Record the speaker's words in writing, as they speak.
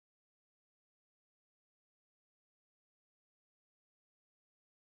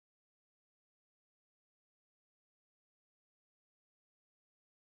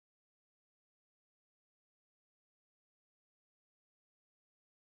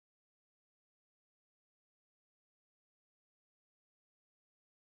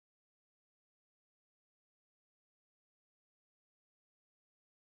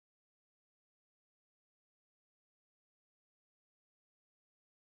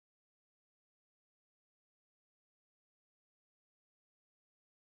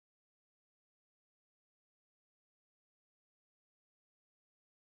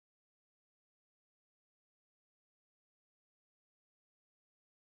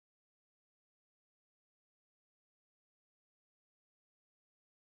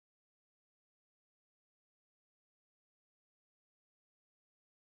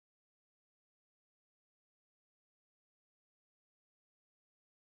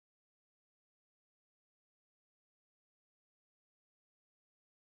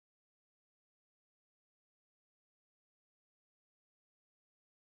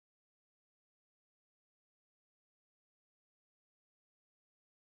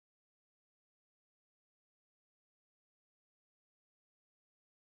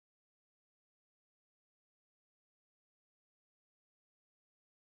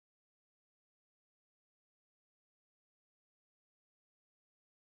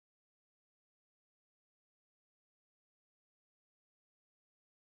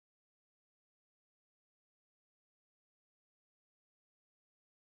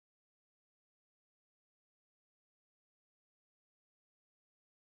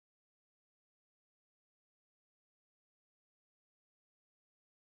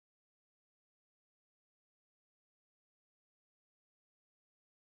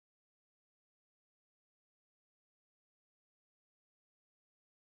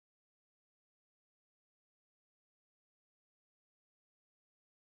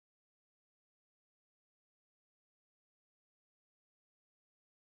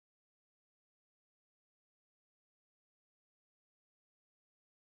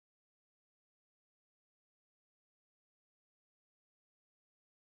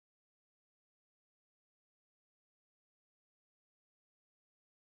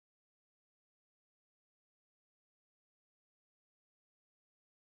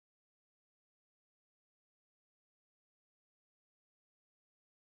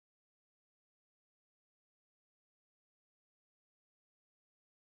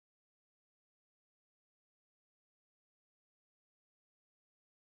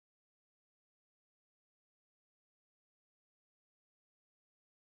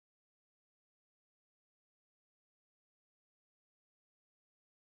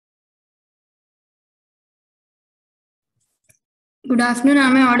Good afternoon.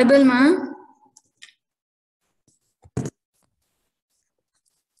 Am I audible, ma?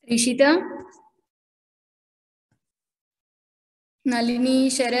 Rishita? Nalini,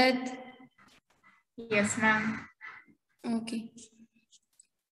 Sharath? Yes, ma'am. Okay.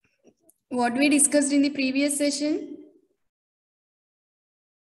 What we discussed in the previous session?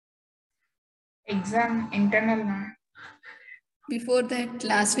 Exam internal, ma'am. Before that,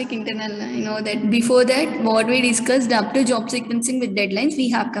 last week internal, I know that. Before that, what we discussed up to job sequencing with deadlines, we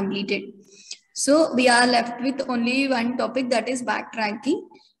have completed. So we are left with only one topic, that is backtracking,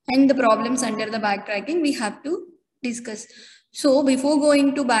 and the problems under the backtracking we have to discuss. So before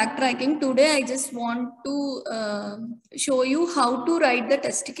going to backtracking, today I just want to show you how to write the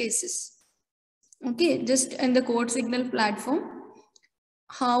test cases. Okay, just in the CodeSignal platform.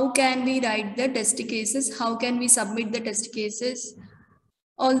 How can we write the test cases? How can we submit the test cases?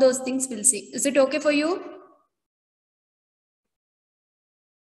 All those things we'll see. Is it okay for you?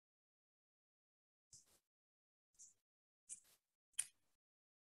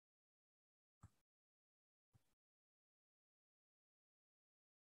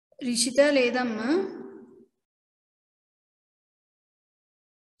 Rishita ledamma.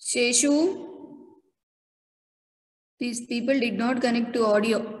 Sheshu. These people did not connect to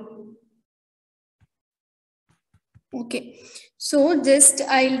audio. Okay. So just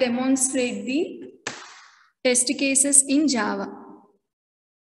I'll demonstrate the test cases in Java.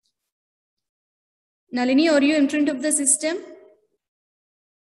 Nalini, are you in front of the system?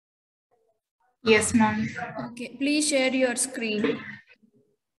 Yes, ma'am. Okay. Please share your screen.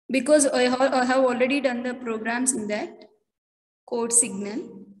 Because I have already done the programs in that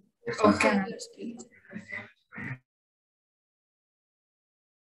CodeSignal. So Okay. share your screen.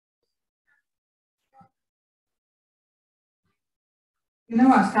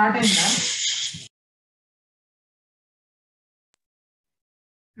 Start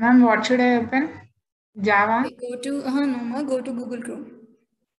ma'am, what should I open? Java? Go to go to Google Chrome.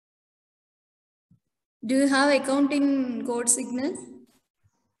 Do you have account in CodeSignal?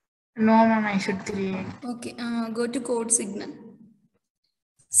 No, ma'am, I should create. Okay, go to CodeSignal.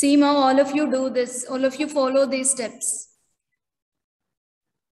 See, now all of you do this. All of you follow these steps.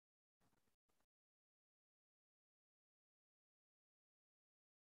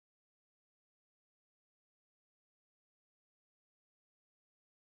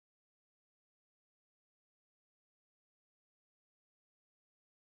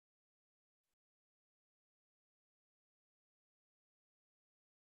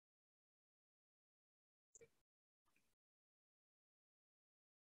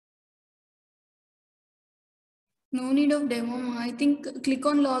 No need of demo. I think click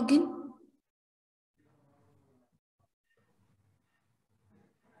on login.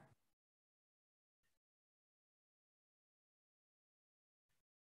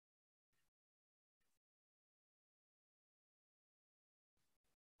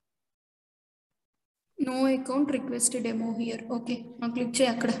 No account, request a demo here. Okay, now click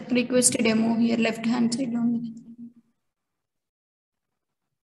check. Request a demo here, left hand side only.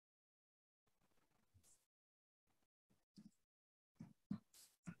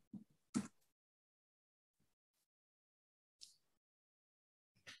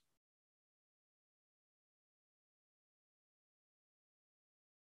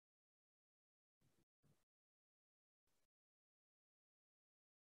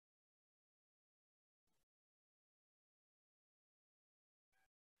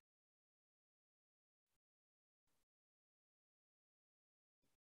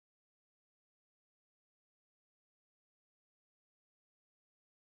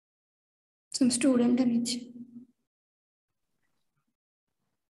 Some student and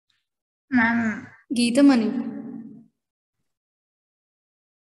Ma'am. Geeta Mani.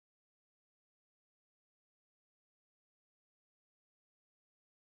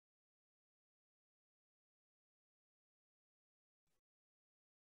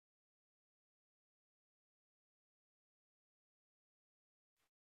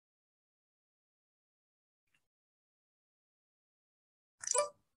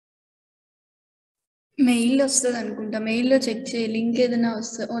 Mail వస్తుంది అనుకుంటా మెయిల్లో check చేయి link ఏదైనా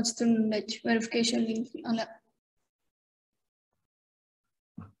వస్తుండొచ్చు verification link అలా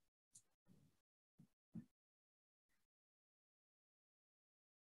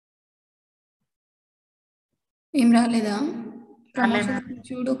ఏం రాలేదా promotion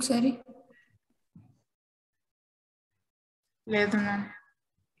చూడు ఒకసారి లేదు ma'am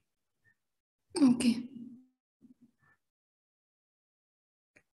okay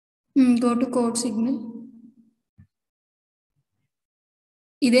go to CodeSignal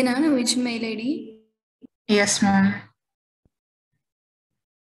ఇదేనా నువ్వు ఇచ్చిన మెయిల్ ఐడి ఎస్ మ్యామ్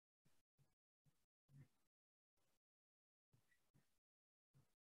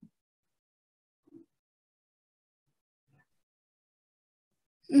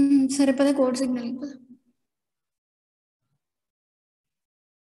సరే పద కోడ్ సిగ్నల్ పద.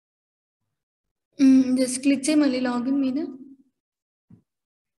 జస్ట్ క్లిక్ చేయి మళ్ళీ లాగిన్ మీద.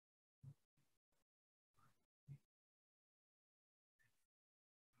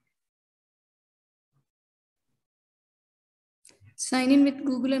 సైన్ ఇన్ విత్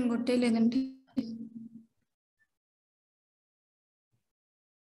గూగుల్ అని కొట్టే, లేదంటే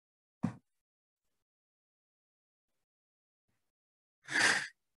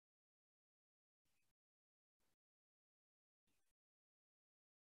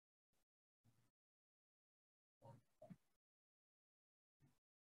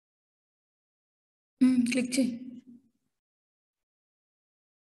క్లిక్ చేయి.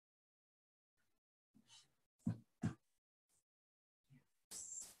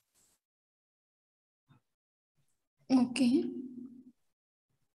 ఓకే,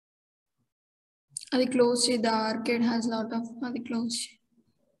 అది క్లోజ్ చేయి. The orchid has lot of, అది క్లోజ్ చేయి.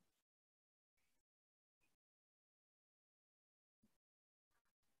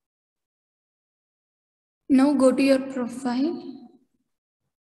 Now go to your profile.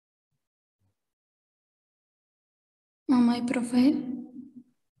 My profile.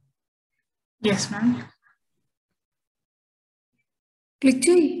 Yes, ma'am. Click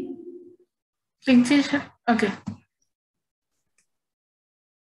చేయి. Click చేసా. ఓకే.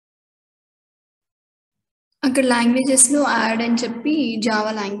 అక్కడ లాంగ్వేజెస్ లో యాడ్ అని చెప్పి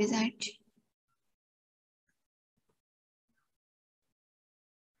జావా లాంగ్వేజ్ యాడ్ చేయి.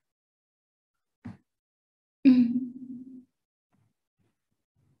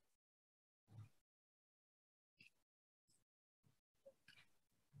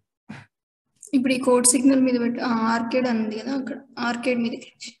 ఇప్పుడు ఈ కోడ్ సిగ్నల్ మీద పెట్టి ఆర్కేడ్ ఉంది కదా, అక్కడ ఆర్కేడ్ మీద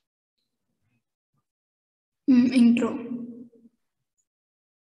క్లిక్ చేయి. ఇంట్రో.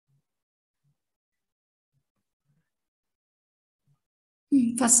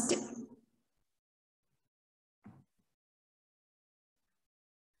 ఫస్ట్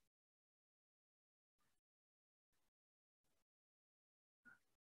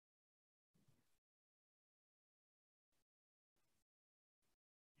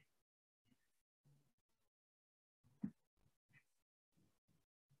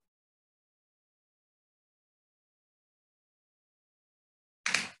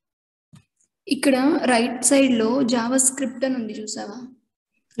ఇక్కడ రైట్ సైడ్ లో జావా స్క్రిప్ట్ అని ఉంది, చూసావా?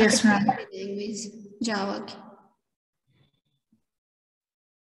 Yes, ma'am. Language జావాకి.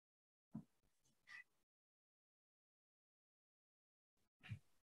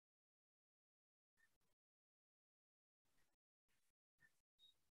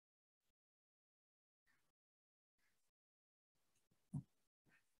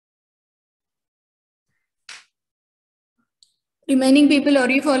 Remaining people,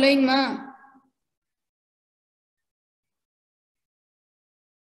 are you following, ma?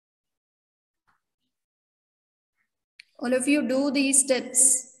 All of you do these steps.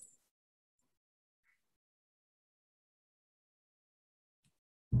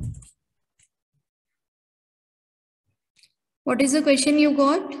 What is the question you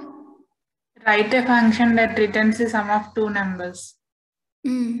got? Write a function that returns the sum of two numbers.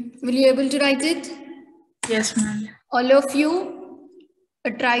 Will you able to write it? Yes, ma'am. All of you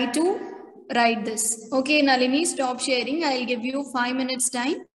try to write this. Okay, Nalini, stop sharing. I'll give you 5 minutes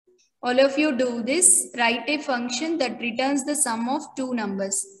time. All of you do this. Write a function that returns the sum of two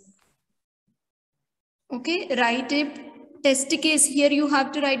numbers. Okay, write a test case. Here you have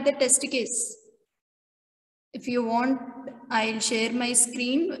to write the test case. If you want, I'll share my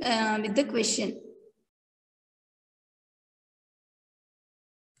screen with the question.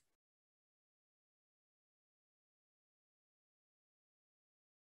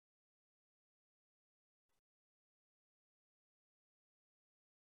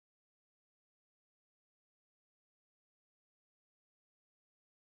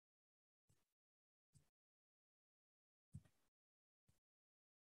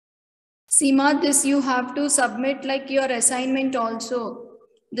 Seema, this you have to submit like your assignment also.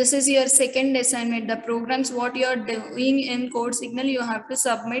 This is your second assignment. The programs what you are doing in Code Signal, you have to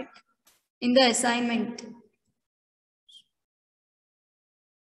submit in the assignment.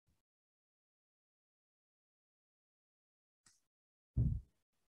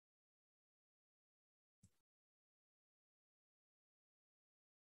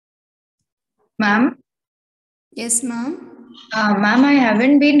 Ma'am? Yes, ma'am. Ma'am, I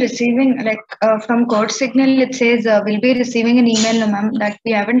haven't been receiving, from Code Signal, it says we'll be receiving an email, ma'am, that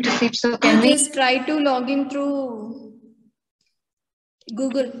we haven't received. So can we just try to log in through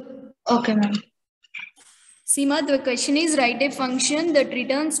Google? Okay, ma'am. Seema, the question is write a function that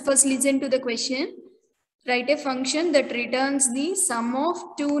returns, first listen to the question. Write a function that returns the sum of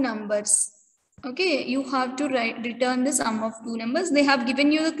two numbers. Okay, you have to return the sum of two numbers. They have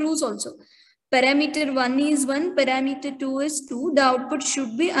given you the clues also. Parameter 1 is 1, parameter 2 is 2. The output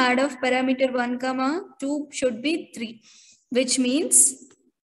should be add of parameter 1 comma 2 should be 3, which means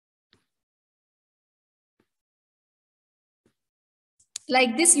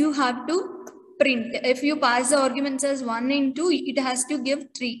like this you have to print. If you pass the arguments as 1 and 2, it has to give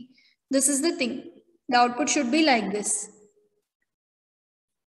 3. This is the thing. The output should be like this.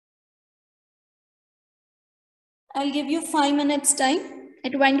 I'll give you 5 minutes time.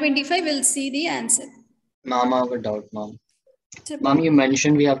 At 1:25, we'll see the answer. Ma'am, I have a doubt, ma'am. Ma'am, you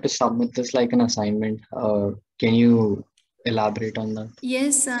mentioned we have to submit this like an assignment. Can you elaborate on that?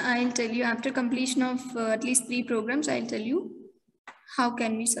 Yes, I'll tell you after completion of at least 3 programs, I'll tell you how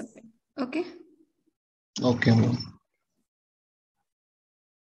can we submit. Okay. Okay, ma'am.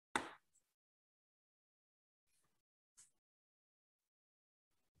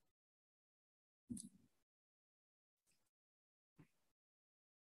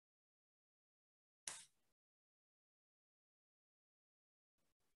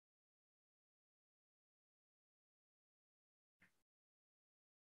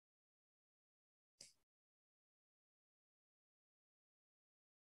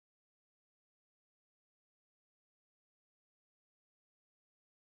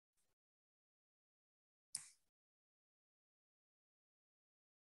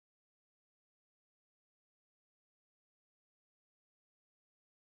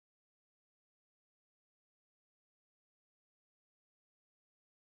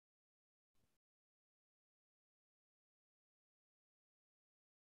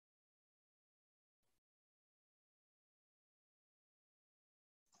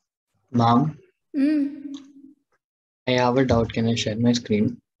 Ma'am, I have a doubt. Can I share my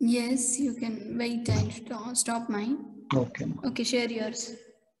screen? Yes, you can wait. I'll stop mine. Okay, ma'am. Okay, share yours.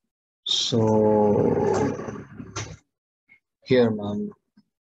 So here, ma'am.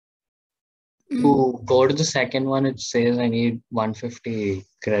 To go to the second one, it says I need 150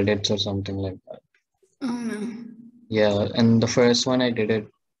 credits or something like that. Oh no. Yeah, and the first one I did it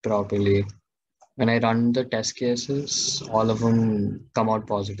properly. When I run the test cases, all of them come out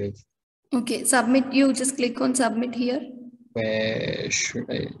positive. Okay, submit. You just click on submit here. Where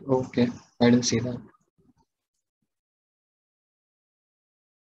should I? Okay, I didn't see that.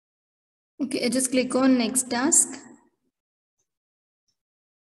 Okay, just click on next task.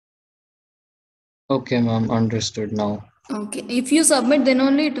 Okay, ma'am, understood now. Okay, if you submit, then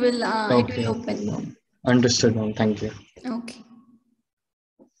only it will Okay, open. ma'am. Understood, ma'am. Thank you. Okay.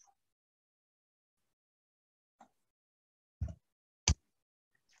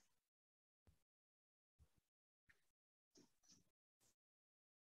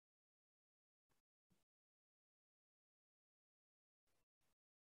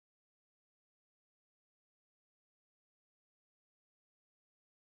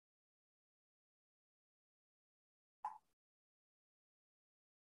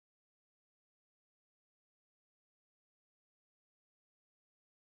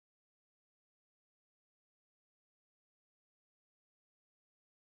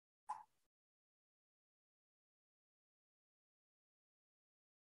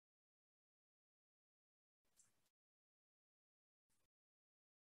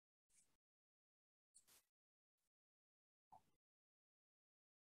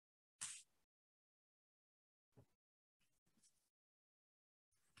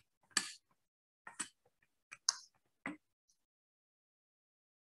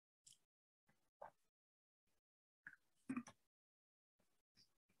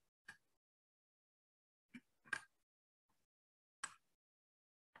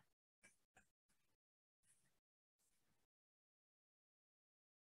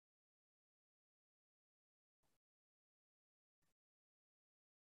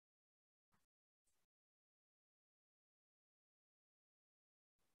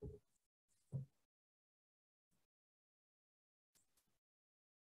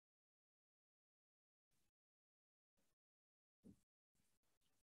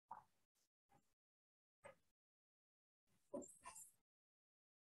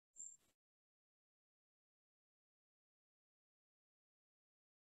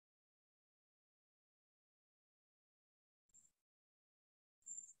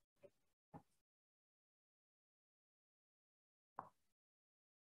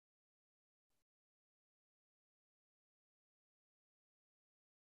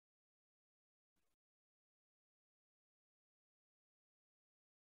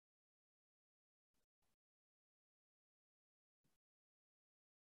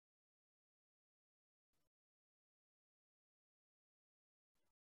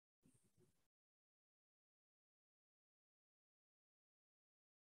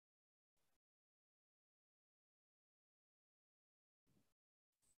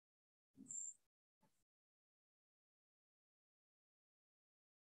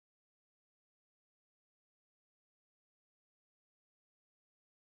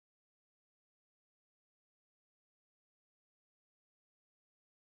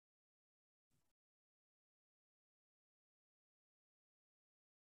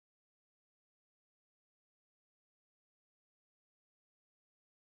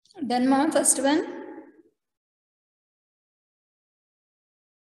 Done, ma'am. First one.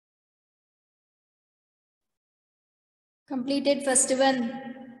 Completed first one.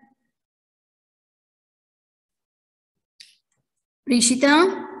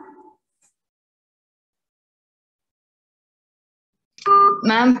 Rishita.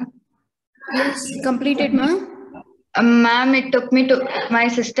 Ma'am, Yes, completed, ma'am. ma'am, it took me to my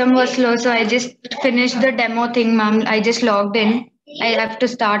system was slow, so I just finished the demo thing, ma'am. I just logged in. I have to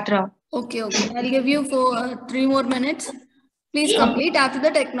start now. Okay, okay. I'll give you for 3 more minutes. Please complete. After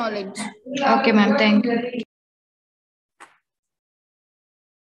that, acknowledge. Okay, ma'am. Thank you.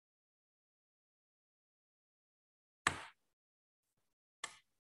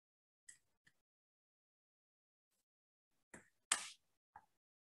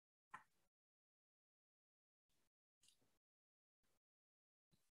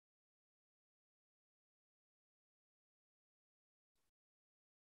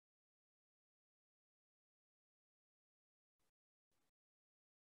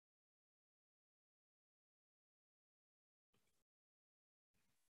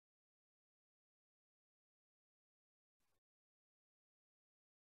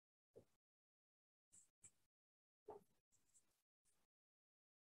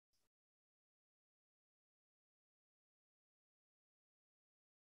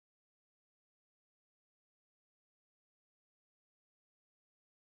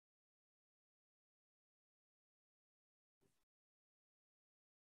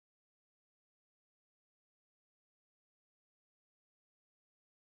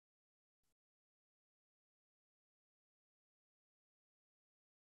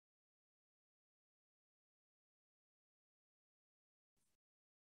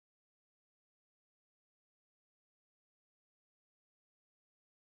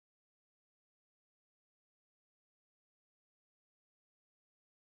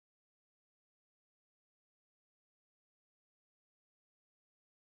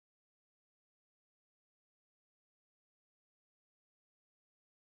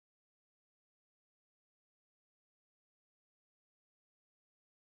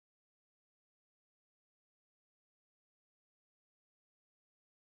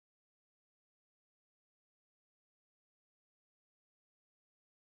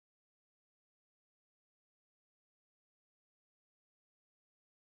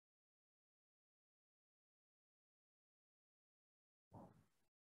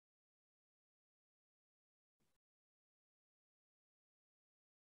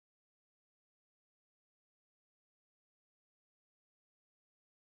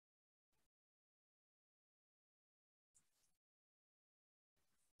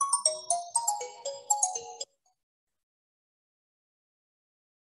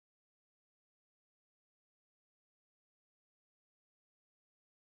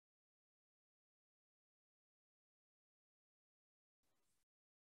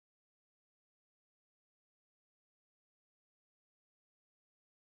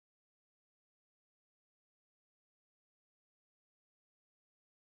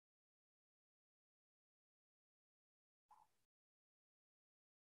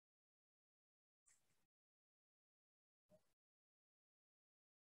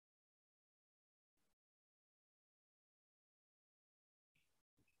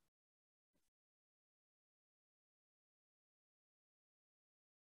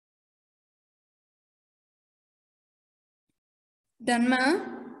 Done,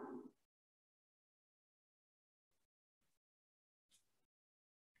 ma'am.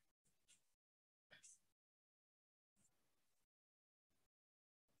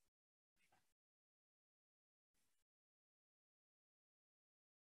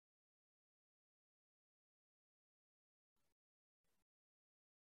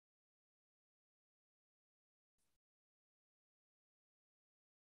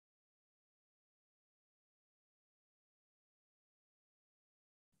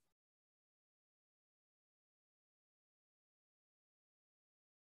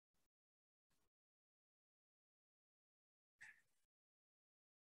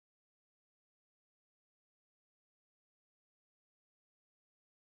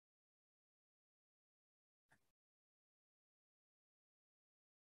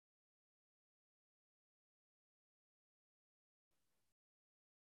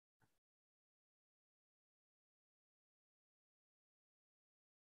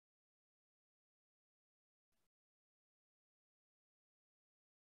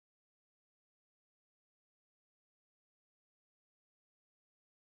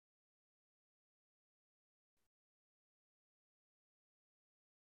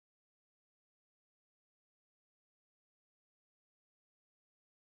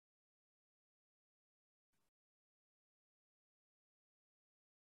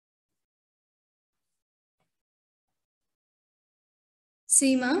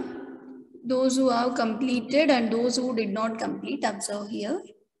 Seema, those who have completed and those who did not complete, observe here.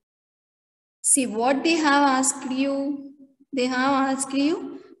 See what they have asked you. They have asked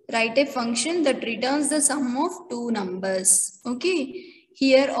you, write a function that returns the sum of two numbers. Okay.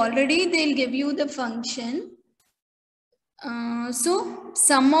 Here already they'll give you the function. So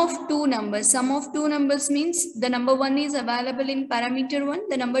sum of two numbers. Sum of two numbers means the number 1 is available in parameter 1.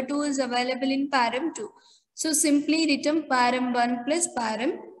 The number 2 is available in param 2. So simply return param 1 plus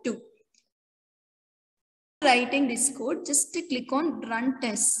param 2. Writing this code, just click on run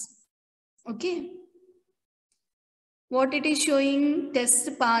test. Okay. What it is showing,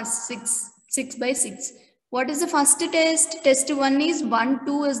 test pass 6 by 6. What is the first test? Test 1 is 1,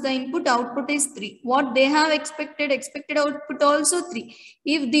 2 is the input, output is 3. What they have expected output also 3.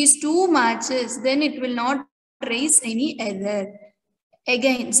 If these two matches, then it will not raise any error.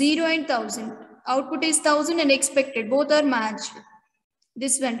 Again, 0 and 1000. Output is 1000 and expected. Both are matched.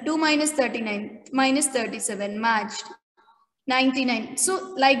 This one, 2 minus 39, minus 37, matched. 99.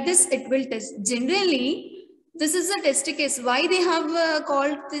 So like this, it will test. Generally, this is a test case. Why they have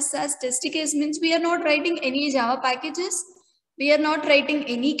called this as test case means we are not writing any Java packages. We are not writing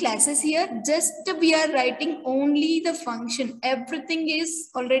any classes here. Just we are writing only the function. Everything is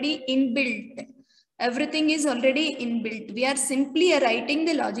already inbuilt. Everything is already inbuilt. We are simply writing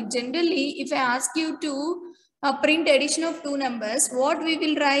the logic. Generally, if I ask you to print addition of two numbers, what we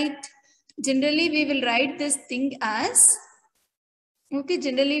will write? Generally, we will write this thing as, okay,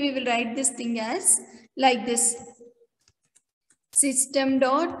 generally we will write this thing as like this. System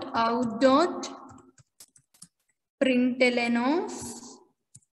dot out dot println of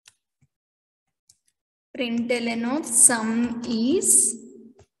sum is,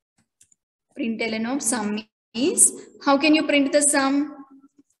 how can you print the sum?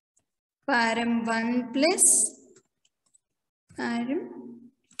 Param 1 plus param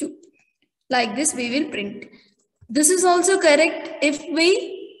 2. Like this we will print. This is also correct if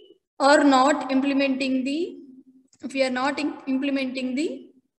we are not implementing the,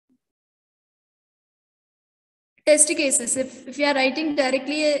 test cases. If you are writing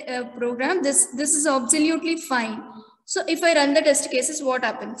directly a program, this is absolutely fine. So if I run the test cases, what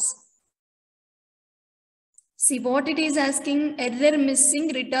happens? See what it is asking, error missing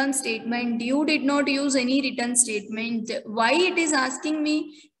return statement. You did not use any return statement. Why it is asking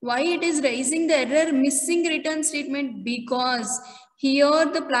me? Why it is raising the error missing return statement? Because here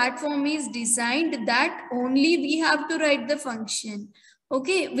the platform is designed that only we have to write the function.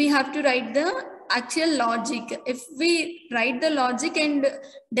 Okay, we have to write the actual logic. If we write the logic, and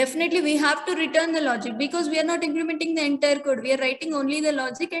definitely we have to return the logic because we are not implementing the entire code. We are writing only the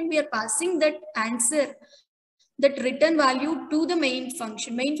logic and we are passing that answer, that return value to the main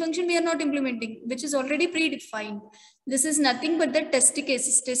function. Main function we are not implementing, which is already predefined. This is nothing but the test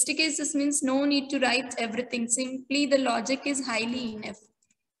cases. Test cases means no need to write everything. Simply the logic is highly enough.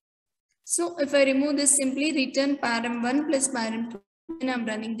 So if I remove this, simply return param 1 plus param 2, and I'm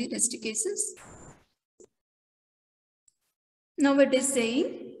running the test cases. Now it is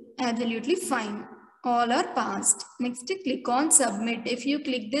saying absolutely fine. All are passed. Next, click on submit. If you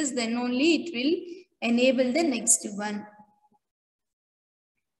click this, then only it will enable the next one.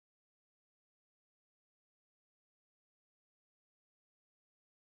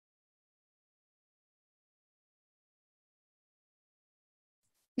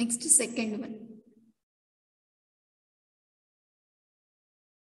 Next, second one.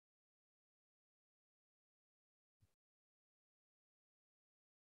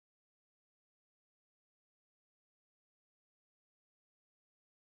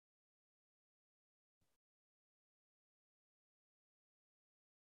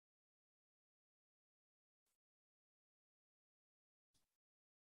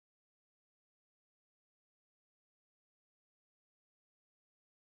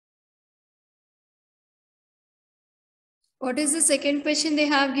 What is the second question they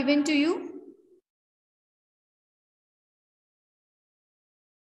have given to you?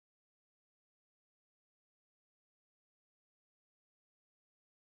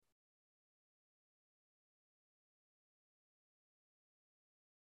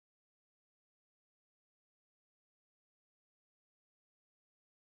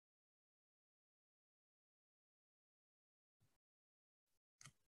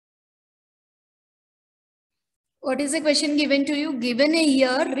 What is the question given to you? Given a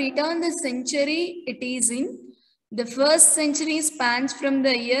year, return the century it is in. The first century spans from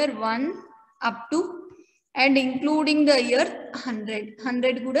the year 1 up to and including the year 100.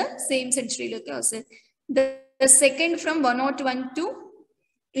 100 kuda same century lo process. The second from 101 to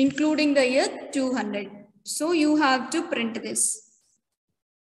including the year 200. So you have to print this.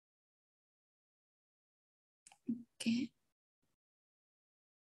 Okay.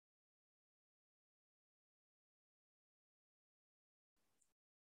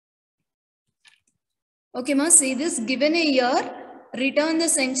 Okay, ma, see this, given a year, return the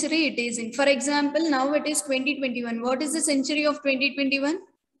century it is in. For example, now it is 2021. What is the century of 2021?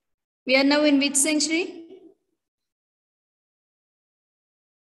 We are now in which century?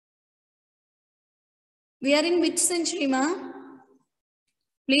 We are in which century, ma?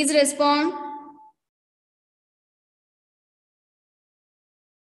 Please respond.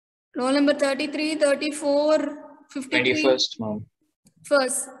 Roll number 33, 34, 53. 21st, ma'am.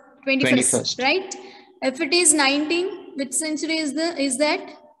 First, 21st, right? If it is 19, which century is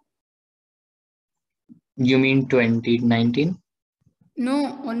that? You mean 2019?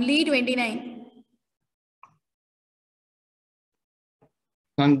 No, only 29.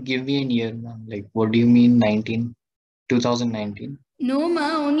 Ma'am, give me a year, ma'am. Like, what do you mean 19? 2019? No,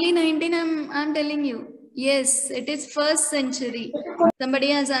 ma, only 19 I'm telling you. Yes, it is first century. Somebody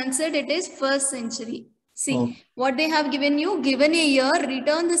has answered it is first century. See, what they have given you, given a year,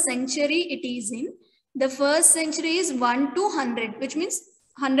 return the century it is in. The first century is 1 to 100, which means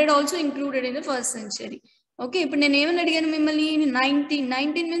 100 also included in the first century. Okay, but name 19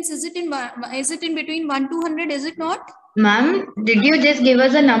 means is it in between 1 to 100, is it not? Ma'am, did you just give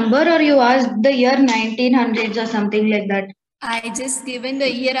us a number or you asked the year 1900s or something like that? I just given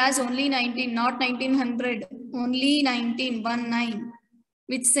the year as only 19, not 1900. Only 19, 19.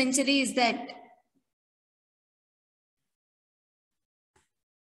 Which century is that?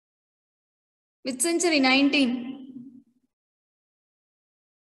 Which century? 19.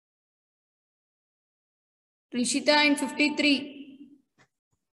 Rishita and 53.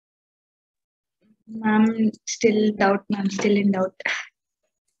 Ma'am, still doubt, ma'am, still in doubt.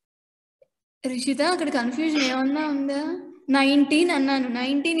 Rishitha అక్కడ confusion ఏమన్నా ఉందా? 19 అన్నాను,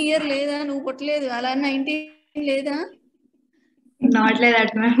 19 year లేదా, నువ్వు కొట్టలేదు అలా, 19 లేదా? Not like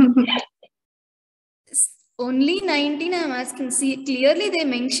that, ma'am. Only 19 I'm asking. See, clearly they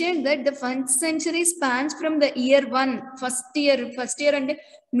mentioned that the first century spans from the year 1, first year అంటే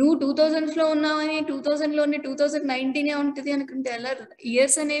నువ్వు 2000s లో ఉన్నావని 2000 లోనే 2019 ఉంటుంది అనుకుంటే ఎలా?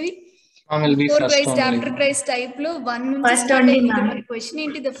 ఇయర్స్ అనేవి before Christ after Christ type లో 1 నుంచి స్టార్ట్ అయింది. మరి క్వశ్చన్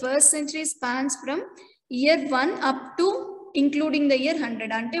ఏంటి? The first century spans from year 1 up to including the year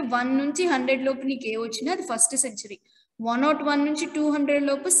 100. అంటే 1 నుంచి 100 లోపు నీకు ఏ వచ్చినా అది ఫస్ట్ సెంచరీ. 101 నుంచి 200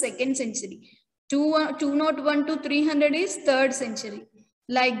 లోపు second century. 201 to 300 is third century.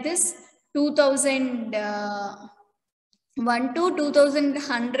 Like this, 2001 to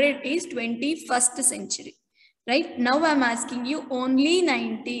 2100 is 21st century. Right? Now I'm asking you only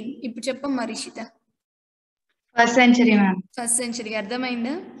 19. ఇప్పుడు చెప్పమ్మా Rishitha. First century, ma'am. First century.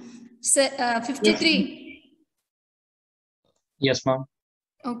 అర్థమైందా? 53. Yes, ma'am.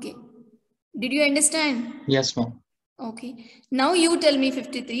 Okay. Did you understand? Yes, ma'am. Okay. Now you tell me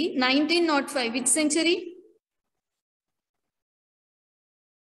 53. 1905. Which century?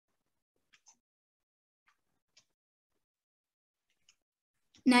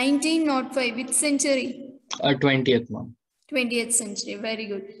 Which century? 20th, ma'am. 20th century. Very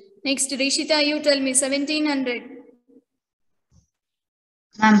good. Next, Rishita, you tell me 1700.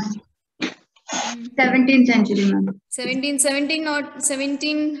 Ma'am. 17th century, ma'am.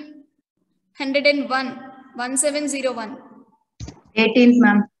 1701. 1701. 18th,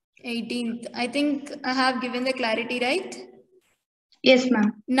 ma'am. 18th. I think I have given the clarity, right? Yes, ma'am.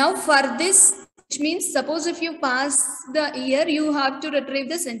 Now for this, which means suppose if you pass the year, you have to retrieve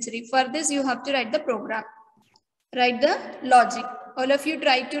the century. For this, you have to write the program. Write the logic. All of you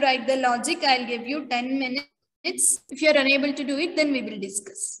try to write the logic. I'll give you 10 minutes. If you are unable to do it, then we will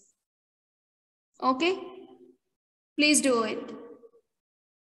discuss. Okay? Please do it.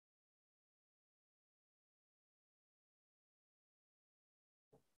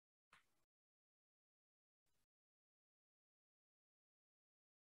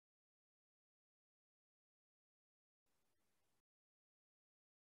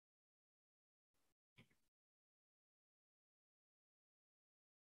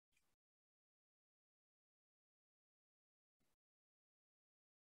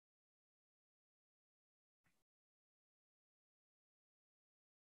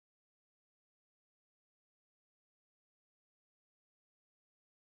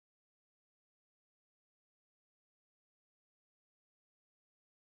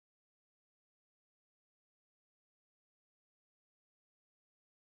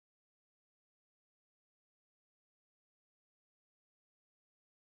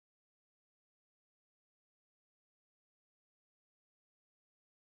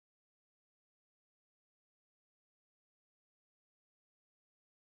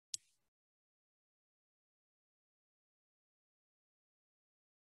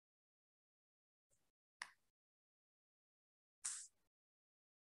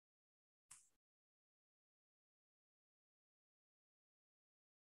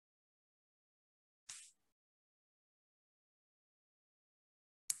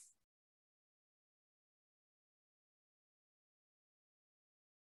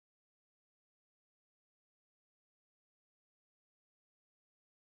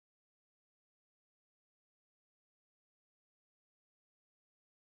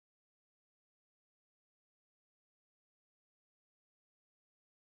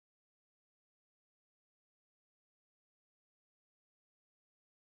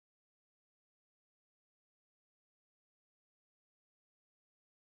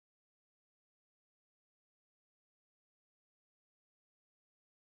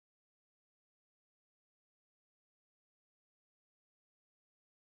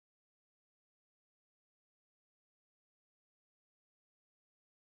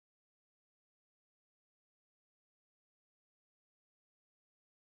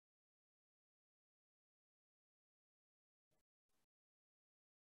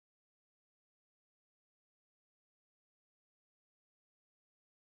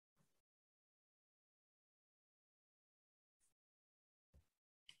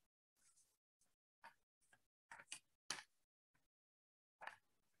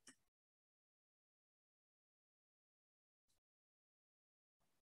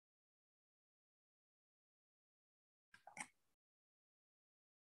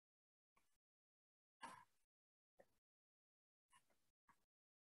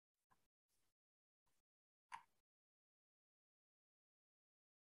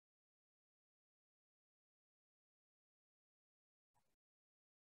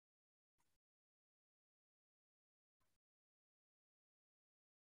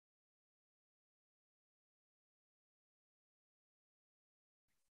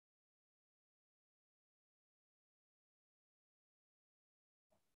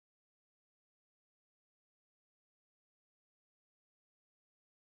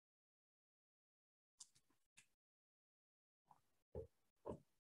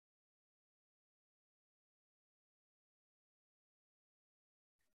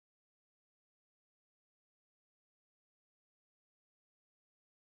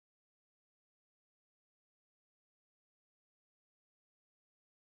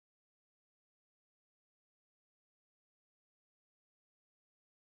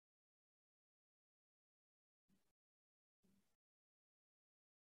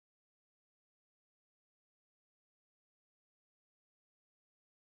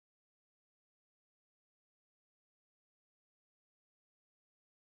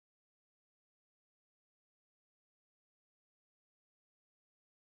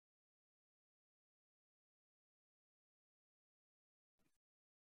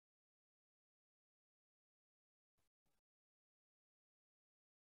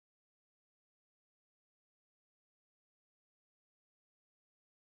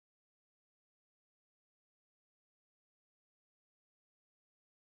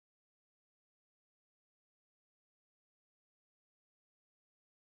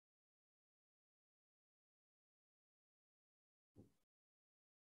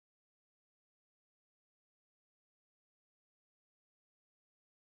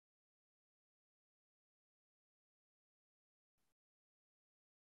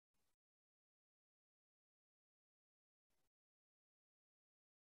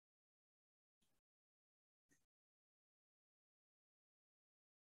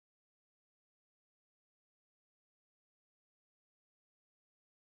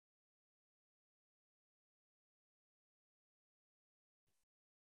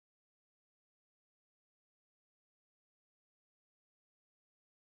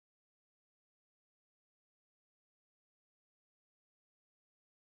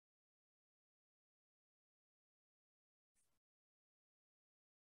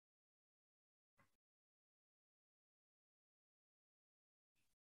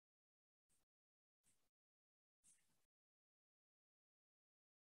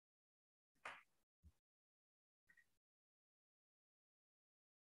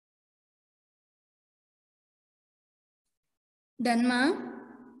 Done, ma?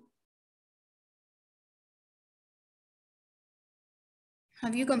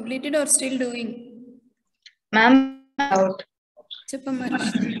 Have you completed or still doing? Ma'am, out. Cheppamma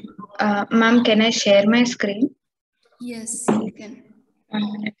Rishita. Ma'am, can I share my screen? Yes, you can.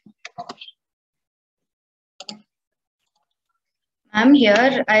 Ma'am,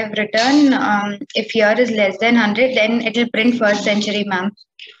 here I've written if year is less than 100, then it will print first century, ma'am.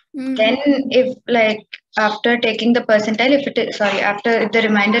 Then if like after taking the percentile, if it is, sorry, after if the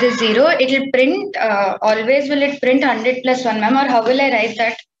remainder is 0, it will print always will it print 100 plus 1, ma'am, or how will I write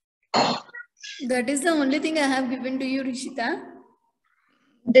that? That is the only thing I have given to you, Rishita.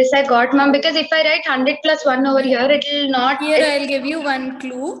 This I got, ma'am, because if I write 100 plus 1 over here, it will not. Here I'll give you one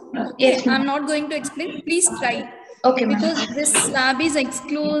clue. Okay, Yes, ma'am. I'm not going to explain. Please try. Okay, ma'am. Because this lab is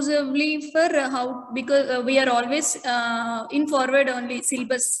exclusively for how, because we are always in forward only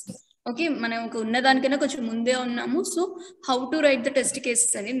syllabus. Okay మనకు ఉన్నదానికన్నా కొంచెం ముందే ఉన్నాము. So how to right the test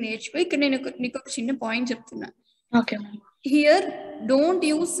cases అని నేర్చుకో. ఇక్కడ నేను నీకు ఒక చిన్న పాయింట్ చెప్తున్నా. Okay ma'am. Here don't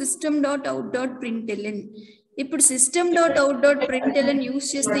use system.out.println. ఇప్పుడు system.out.println యూస్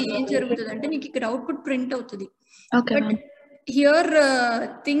చేస్తే ఏం జరుగుతుంది అంటే నీకు ఇక్కడ అవుట్పుట్ ప్రింట్ అవుతుంది. But here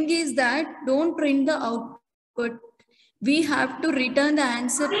thing is that don't print the output. We have to return the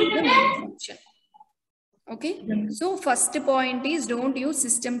answer to the main function. Okay, so first point is don't use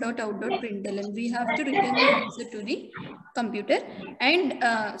system.out.println. We have to return the answer to the computer and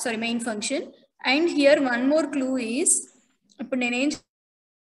sorry, main function. And here one more clue is,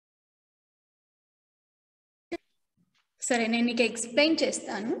 సరే నేను నీకు explain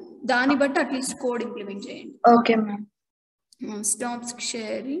చేస్తాను, దాన్ని బట్టి at least code implement చేయండి. Okay ma'am. Stop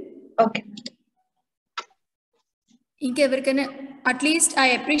sharing. Okay. ఇంకెవరికైనా at least I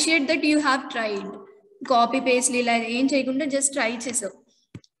appreciate that you have tried. Copy paste ఇలా ఏం చేయకుండా జస్ట్ ట్రై చేసావు.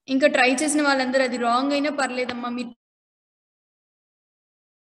 ఇంకా ట్రై చేసిన వాళ్ళందరూ అది రాంగ్ అయినా పర్లేదమ్మా. మీరు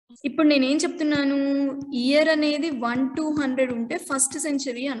ఇప్పుడు నేనేం చెప్తున్నాను, ఇయర్ అనేది 1 to 100 ఉంటే ఫస్ట్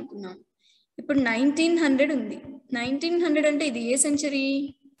సెంచరీ అనుకున్నాను. ఇప్పుడు 1900 ఉంది. 1900 అంటే ఇది ఏ సెంచరీ?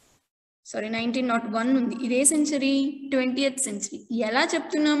 సారీ 1901 ఉంది. ఇదే సెంచరీ 20th సెంచరీ. ఎలా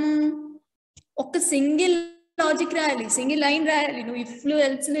చెప్తున్నాము? ఒక సింగిల్ లాజిక్ రాయాలి, సింగిల్ లైన్ రాయాలి. నువ్వు ఇఫ్లు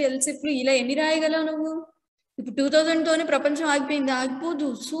ఎల్స్లు ఎల్సిఫ్లు ఇలా ఎన్ని రాయగలవు నువ్వు? ఇప్పుడు 2000తోనే ప్రపంచం ఆగిపోయింది, ఆగిపోదు.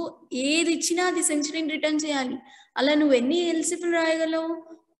 సో ఏది ఇచ్చినా అది సెంచరీని రిటర్న్ చేయాలి. అలా నువ్వు ఎన్ని ఎల్సిఫ్లు రాయగలవు?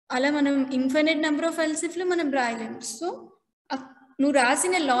 అలా మనం ఇన్ఫైనైట్ నెంబర్ ఆఫ్ ఎల్సిఫ్లు మనం రాయలేము. సో నువ్వు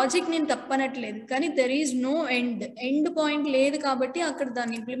రాసిన లాజిక్ నేను తప్పనట్లేదు, కానీ there is no end point లేదు కాబట్టి అక్కడ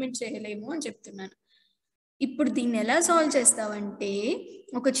దాన్ని ఇంప్లిమెంట్ చేయలేము అని చెప్తున్నాను. ఇప్పుడు దీన్ని ఎలా సాల్వ్ చేస్తావంటే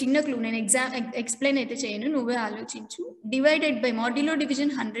ఒక చిన్న క్లూ, నేను ఎక్స్ప్లెయిన్ అయితే చేయను, నువ్వే ఆలోచించు. డివైడెడ్ బై మాడ్యులో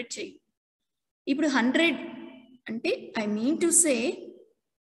డివిజన్ 100 చెయ్యి. ఇప్పుడు 100 అంటే I mean to say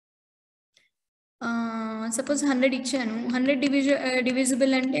suppose 100 ఇచ్చాను. 100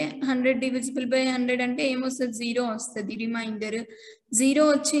 డివిజిబుల్ అంటే 100 డివిజిబుల్ బై 100 అంటే ఏమొస్తుంది? 0 వస్తుంది. రిమైండర్ 0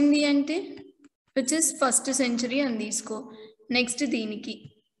 వచ్చింది అంటే విచ్ ఇస్ ఫస్ట్ సెంచరీ అని తీసుకో. నెక్స్ట్ దీనికి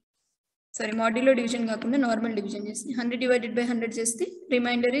సారీ మాడ్యులో డివిజన్ కాకుండా నార్మల్ డివిజన్ చేసి 100 డివైడెడ్ బై 100 చేస్తే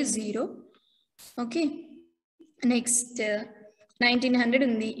రిమైండర్ ఇస్ 0. ఓకే, నెక్స్ట్ 1900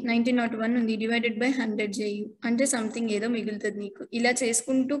 ఉంది, 1901 ఉంది, డివైడెడ్ బై 100 చేయు అంటే సంథింగ్ ఏదో మిగులుతుంది నీకు. ఇలా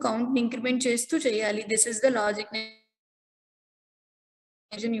చేసుకుంటూ కౌంట్ ఇంక్రిమెంట్ చేస్తూ చేయాలి. This is the logic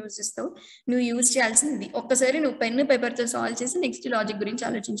use చేస్తావు. నువ్వు యూజ్ చేయాల్సింది ఒక్కసారి నువ్వు పెన్ పేపర్తో సాల్వ్ చేసి నెక్స్ట్ లాజిక్ గురించి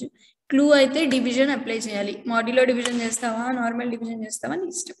ఆలోచించు. క్లూ అయితే డివిజన్ అప్లై చేయాలి. మాడ్యులో డివిజన్ చేస్తావా, నార్మల్ డివిజన్ చేస్తావా నీ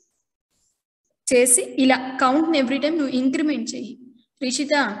ఇష్టం. చేసి ఇలా కౌంట్ ఎవ్రీ టైం నువ్వు ఇంక్రిమెంట్ చెయ్యి.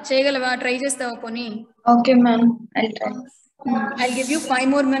 రిషిత చేయగలవా? ట్రై చేస్తావా పోనీ? Okay ma'am, I'll try. I'll give you 5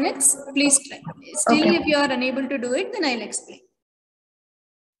 more minutes. Please try. Still, if you are unable to do it, then I'll explain.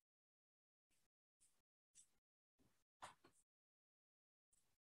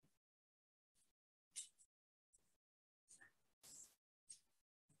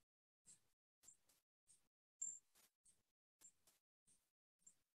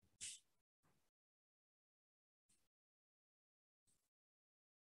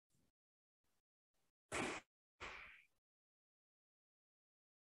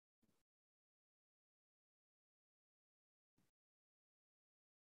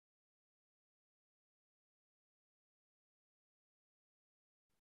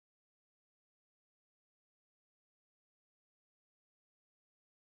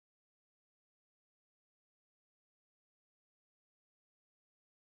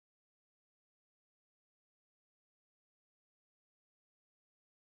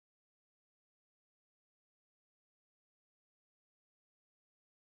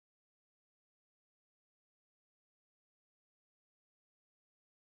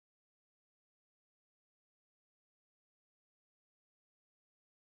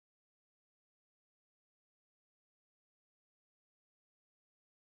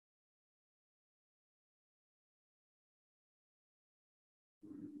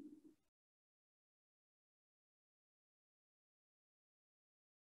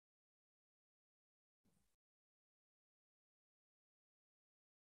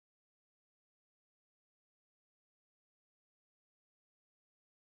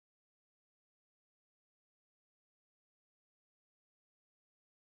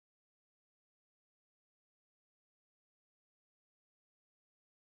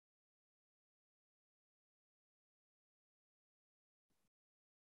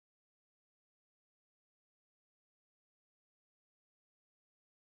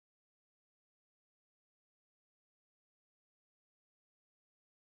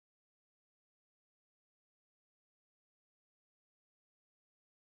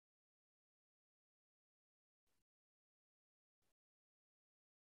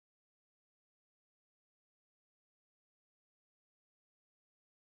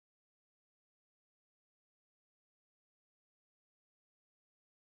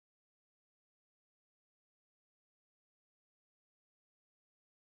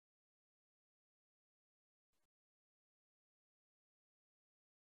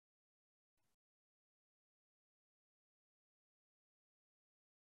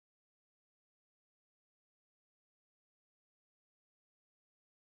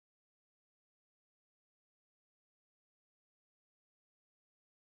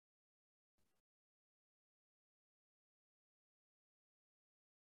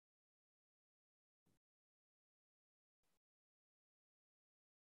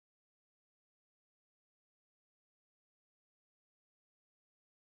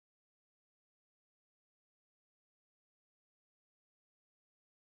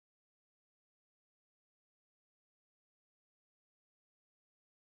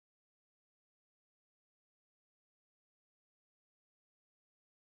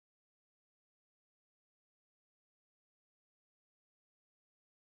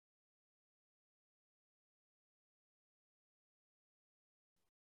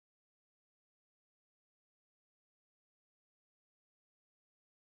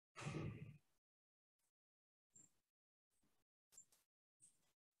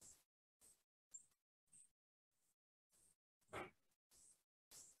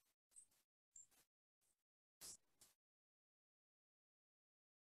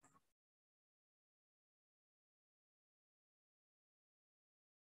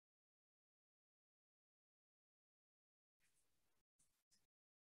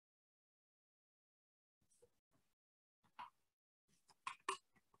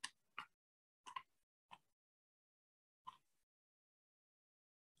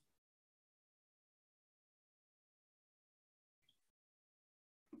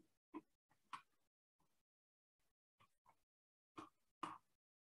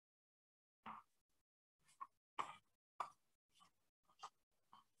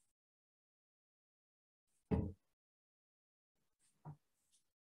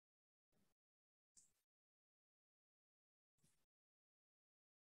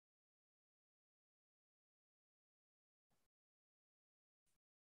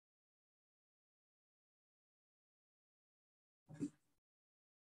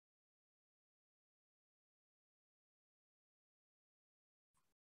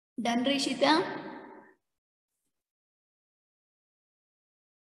 Done, Rishita?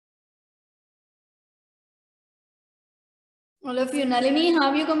 All of you. Nalini,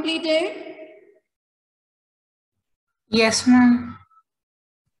 have you completed? Yes, ma'am.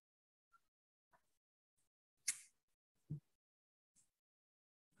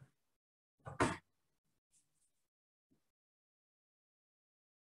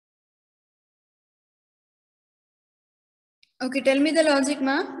 Okay, tell me the logic,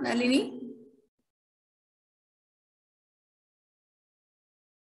 ma, Nalini.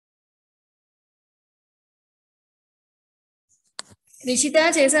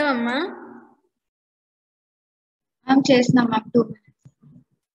 Rishita, chesavamma? I'm chesna, ma'am. 2 minutes.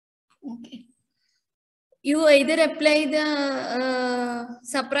 Okay. You either apply the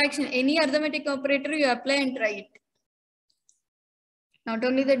subtraction, any arithmetic operator, you apply and try it. Not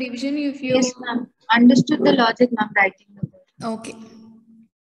only the division, if you... Yes, ma'am. Understood the logic, ma'am. Writing the word. Okay.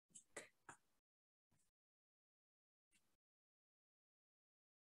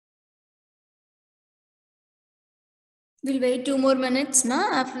 We'll wait 2 more minutes, ma.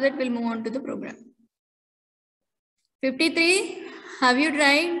 After that, we'll move on to the program. 53, have you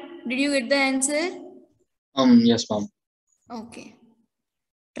tried? Did you get the answer? Yes, ma'am. Okay.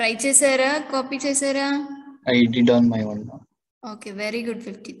 Try chesara, copy chesara? I did on my own, ma'am. Okay, very good,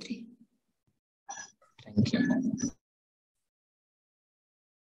 53. Thank you, ma'am.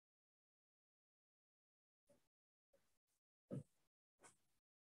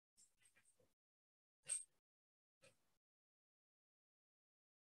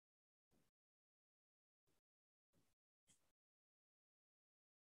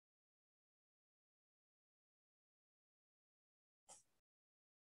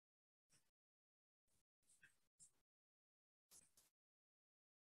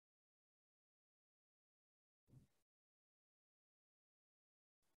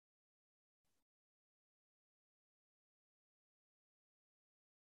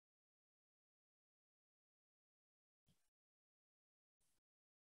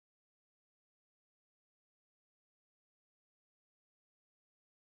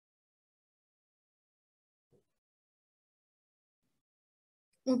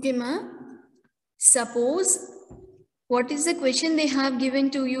 Okay, ma. Suppose, what is the question they have given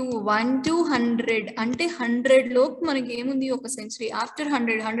to you? 1 to 100. Ante 100 lok manaki emundi oka century. After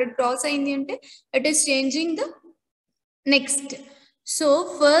 100 cross ayindi ante it is changing the next.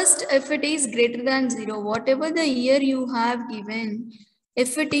 So first, if it is greater than 0, whatever the year you have given,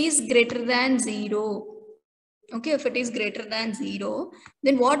 if it is greater than 0, okay, if it is greater than 0,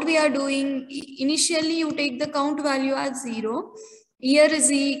 then what we are doing, initially you take the count value as 0, year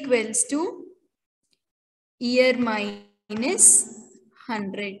is equals to year minus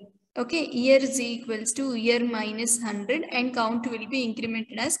 100. Okay, year is equals to year minus 100 and count will be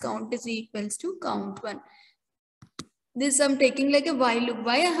incremented as count is equals to count 1. This I'm taking like a while loop.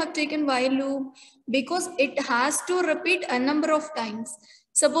 Why I have taken while loop? Because it has to repeat a number of times.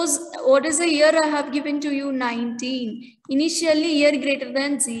 Suppose what is the year I have given to you? 19. Initially year greater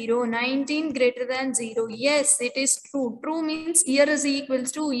than 0. 19 greater than 0. Yes, it is true. True means year is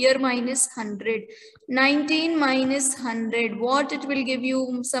equals to year minus 100. 19 minus 100. What it will give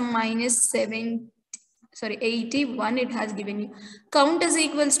you? Some minus 7. Sorry, 81 it has given you. Count is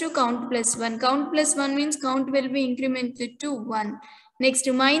equals to count plus 1. Count plus 1 means count will be incremented to 1. Next,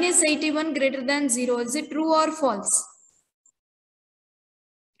 minus 81 greater than 0. Is it true or false?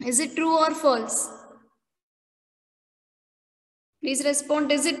 Is it true or false? Please respond.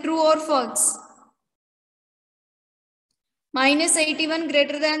 Is it true or false? Minus 81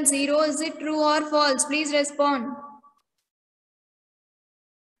 greater than 0. Is it true or false? Please respond.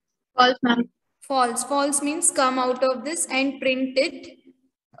 False, ma'am. False. False means come out of this and print it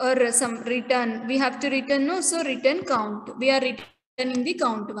or some return. We have to return, no? So return count. We are returning the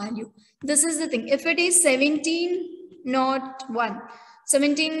count value. This is the thing. If it is 1701,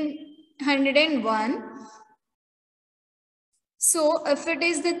 so if it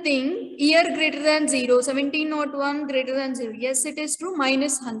is the thing, year greater than 0, 1701 greater than 0. Yes, it is true.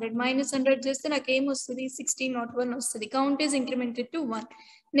 Minus 100. Minus 100 just then again 1601. Count is incremented to 1.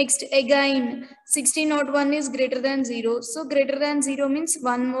 Next, again, 1601 is greater than 0. So greater than 0 means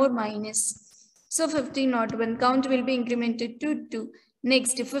 1 more minus. So 1501, count will be incremented to 2.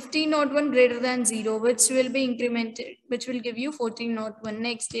 Next, 1501 greater than 0, which will be incremented, which will give you 1401.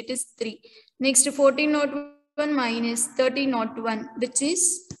 Next, it is 3. Next, 1401 minus 1301, which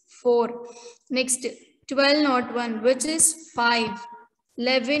is 4. Next, 1201, which is 5.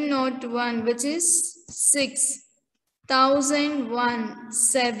 1101, which is 6. 1001,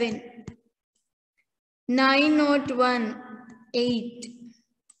 7. 901, 8.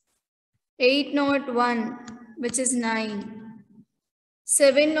 801, which is 9.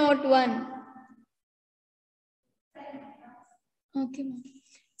 701. Okay,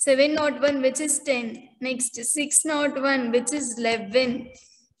 701, which is 10. Next, 601, which is 11.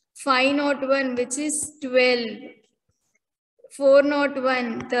 501, which is 12.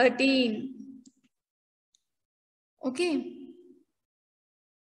 401, 13. Okay.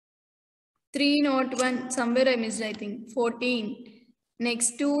 301, somewhere I missed, I think, 14.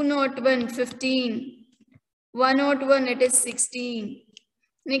 Next, 201, 15. 101, it is 16.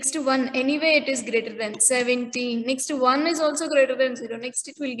 Next 1, anyway, it is greater than 17. Next 1 is also greater than 0. Next,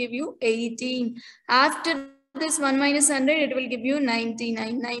 it will give you 18. After this 1 minus 100, it will give you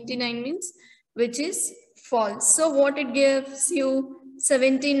 99. 99 means which is false. So what it gives you?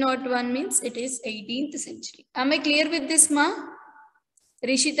 1701 means it is 18th century. Am I clear with this, ma?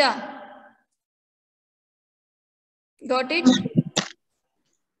 Rishita? Got it?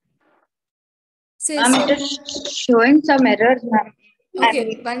 It is showing some errors, ma'am.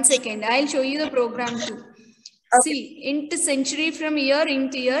 Okay, 1 second. I'll show you the program too. Okay. See, int century from year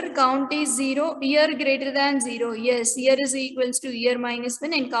into year, count is 0, year greater than 0. Yes, year is equals to year minus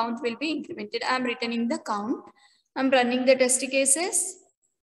 1 and count will be incremented. I'm returning the count. I'm running the test cases.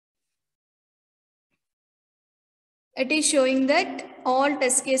 It is showing that all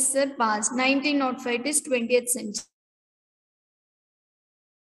test cases are passed. 1905 is 20th century.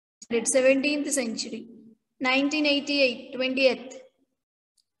 17th century. 1988, 20th.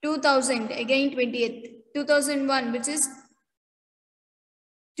 2000, again 20th. 2001, which is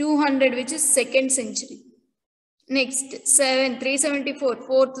 200, which is 2nd century. Next, 374,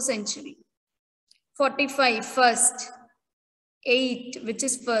 4th century. 45, 1st. 8, which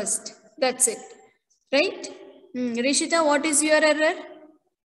is 1st. That's it. Right? Rishita, what is your error?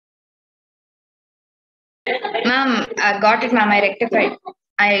 Ma'am, I got it, ma'am. I rectified.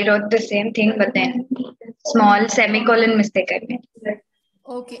 I wrote the same thing, but then small semicolon mistake I made.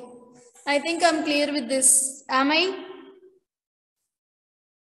 Okay. I think I'm clear with this. Am I?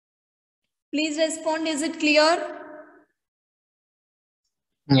 Please respond. Is it clear?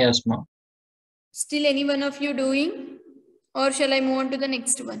 Yes, ma'am. Still any one of you doing? Or shall I move on to the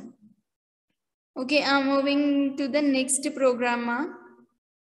next one? Okay, I'm moving to the next program.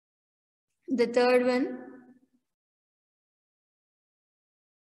 The third one.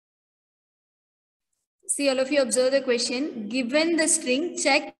 See, all of you observe the question. Given the string,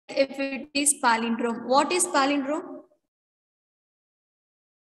 check if it is palindrome. What is palindrome?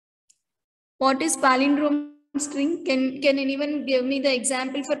 What is palindrome string? Can anyone give me the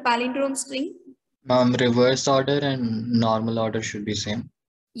example for palindrome string? Reverse order and normal order should be same.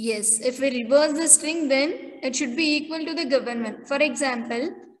 Yes, if we reverse the string, then it should be equal to the given one. For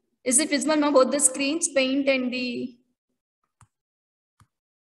example, is it visible now both the screens, paint and the...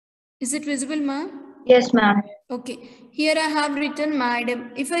 Is it visible, ma? Yes, ma'am. Okay, here I have written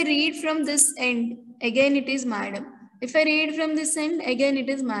madam. If I read from this end, again it is madam. If I read from this end, again it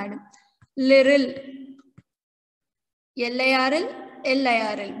is madam. Liril, L-I-R-L,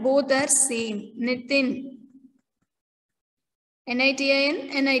 L-I-R-L, both are same. Nitin, N-I-T-I-N,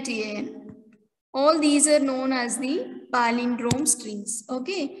 N-I-T-I-N. All these are known as the palindrome strings.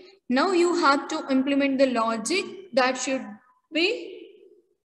 Okay. Now you have to implement the logic that should be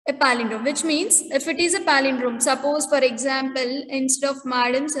a palindrome, which means if it is a palindrome, suppose for example, instead of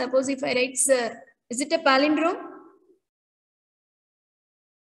madam, suppose if I write sir, is it a palindrome?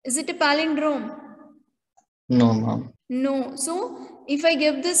 Is it a palindrome? No, ma'am. No. So if I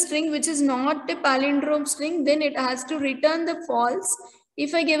give the string which is not a palindrome string, then it has to return the false.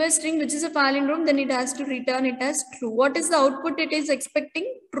 If I give a string which is a palindrome, then it has to return it as true. What is the output it is expecting?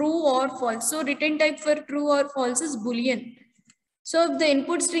 True or false. So return type for true or false is Boolean. So if the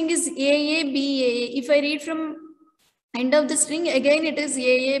input string is AA, BAA, if I read from end of the string, again it is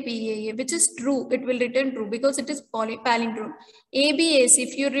AA, BAA, which is true. It will return true because it is palindrome. ABAC,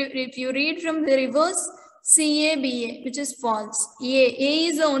 if you read from the reverse, CABA, which is false. A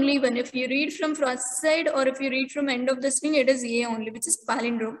is the only one. If you read from first side or if you read from end of the string, it is A only, which is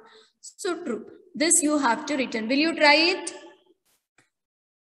palindrome. So true. This you have to return. Will you try it?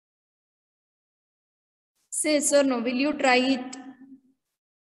 Say yes or no. Will you try it?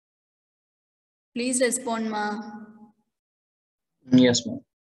 Please respond, ma. Yes, ma'am.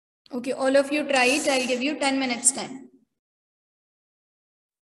 Okay, all of you try it. I'll give you 10 minutes time.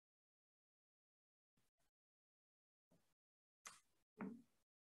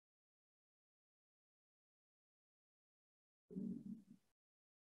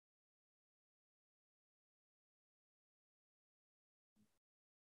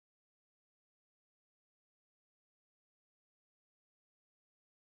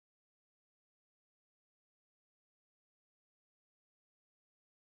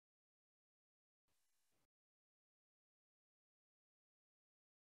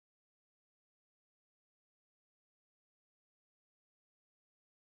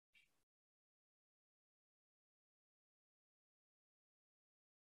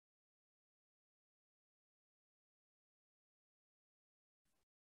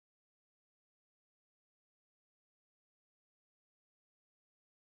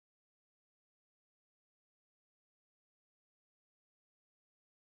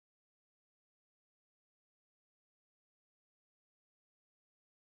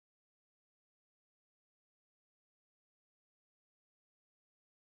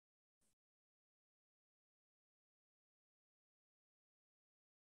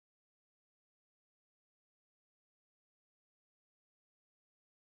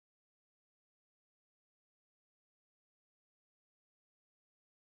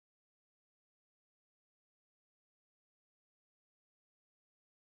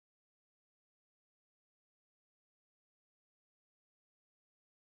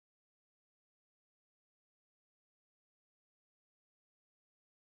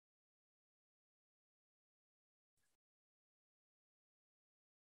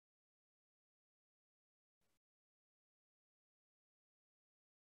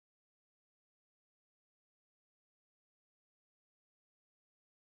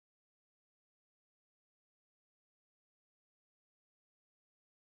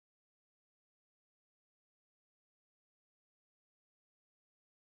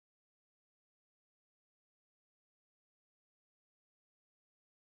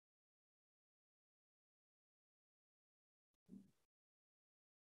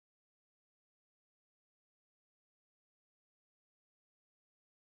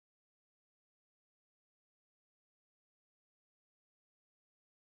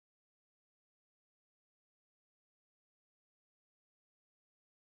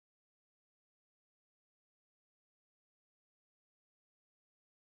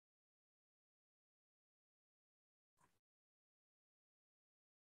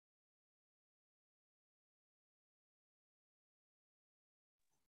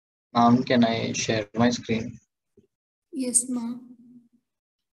 Can I share my screen? Yes, ma'am.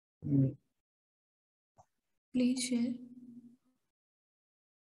 Please share.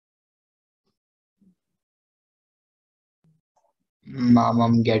 Ma'am,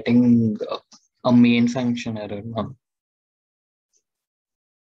 I'm getting a main function error, ma'am.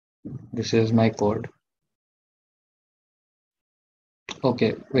 This is my code.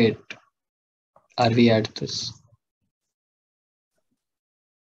 Okay, wait. Are we at this?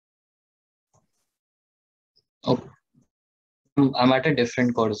 Oh, I'm at a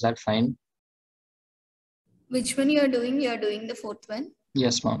different code. Is that fine? Which one you are doing? You are doing the fourth one?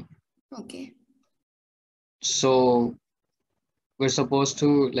 Yes, ma'am. Okay. So we're supposed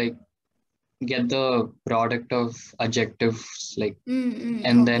to like get the product of adjectives like and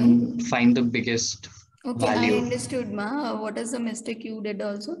okay. then find the biggest Okay, value. I understood, ma. What is the mistake you did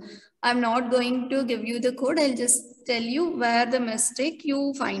also? I'm not going to give you the code. I'll just tell you where the mistake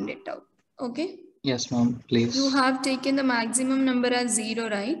you find it out. Okay? Yes, ma'am, please. You have taken the maximum number as 0,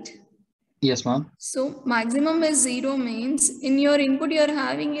 right? Yes, ma'am. So maximum is 0 means in your input you are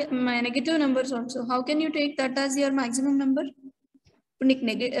having negative numbers also. How can you take that as your maximum number?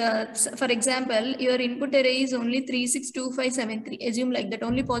 For example, your input array is only 362573. Assume like that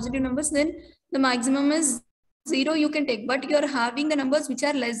only positive numbers, then the maximum is 0 you can take, but you are having the numbers which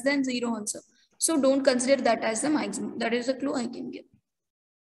are less than 0 also. So don't consider that as the maximum. That is a clue I can give.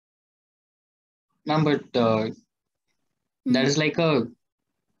 Ma'am, but that is like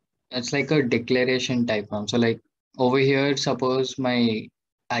it's like a declaration type, ma'am. So like over here, suppose my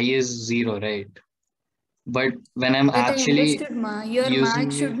I is 0, right? But when I'm That actually I understood, ma. Your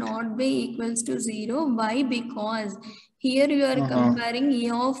max should not be equals to 0. Why? Because here you are comparing E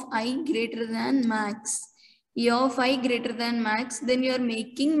of I greater than max. E of I greater than max, then you are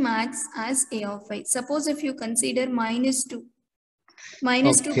making max as A of I. Suppose if you consider minus 2.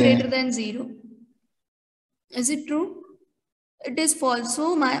 Minus 2 greater than 0. Is it true? It is false.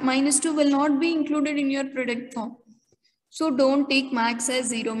 So minus 2 will not be included in your product form. So don't take max as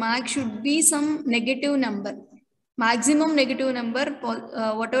 0. Max should be some negative number. Maximum negative number,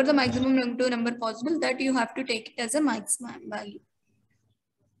 whatever the maximum negative number possible, that you have to take it as a maximum value.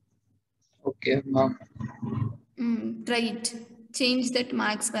 Okay, ma'am. Try it. Change that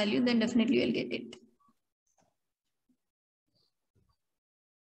max value, then definitely you'll get it.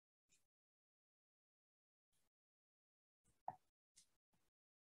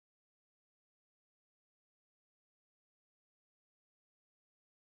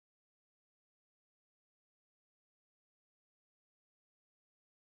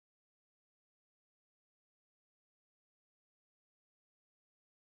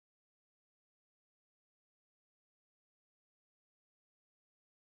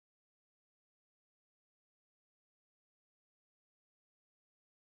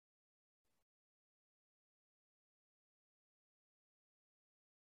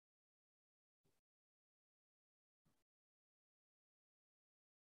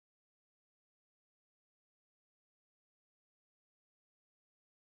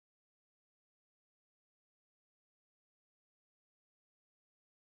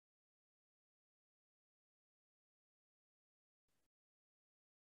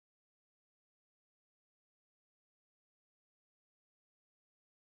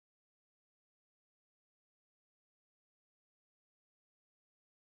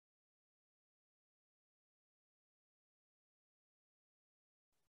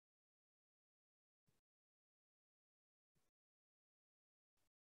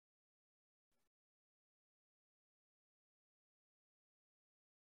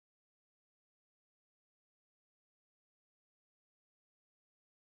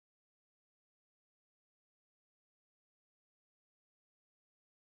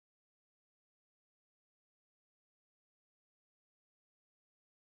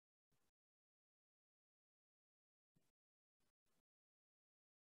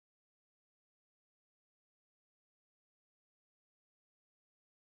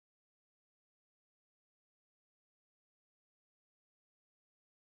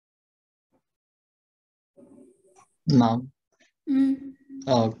 Ma'am.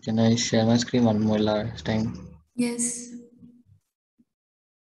 Can I share my screen one more last time? Yes.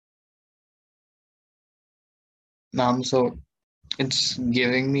 Ma'am, so it's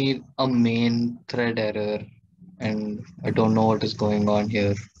giving me a main thread error and I don't know what is going on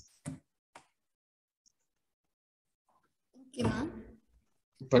here. Okay, ma'am.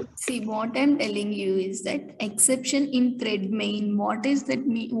 But see, what I'm telling you is that exception in thread main, what is that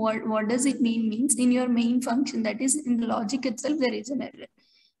mean? What does it mean? Means in your main function, that is in the logic itself, there is an error.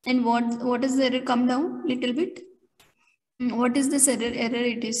 And what does the error come down little bit? What is this error? Error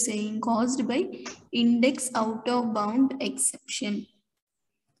it is saying caused by index out of bound exception.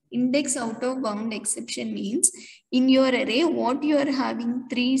 Index out of bound exception means in your array, what you are having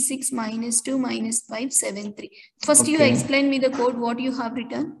 3, 6, minus 2, minus 5, 7, 3. First, you Okay. explain me the code, what you have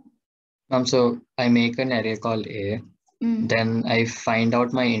written. So I make an array called A. Then I find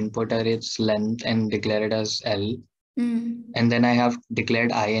out my input array's length and declare it as L. And then I have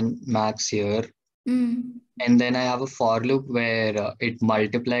declared I and max here. And then I have a for loop where it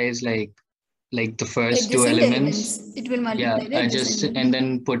multiplies like the first Adjacent two elements. It will multiply the adjust and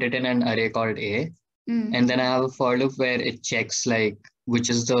then put it in an array called A. And then I have a for loop where it checks like which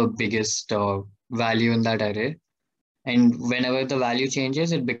is the biggest value in that array. And whenever the value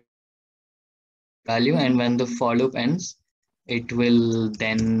changes, it becomes value. And when the for loop ends, it will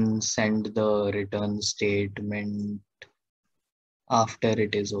then send the return statement after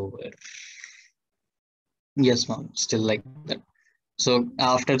it is over. Yes, ma'am. Still like that. So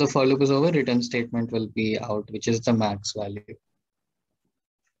after the for loop is over, return statement will be out, which is the max value.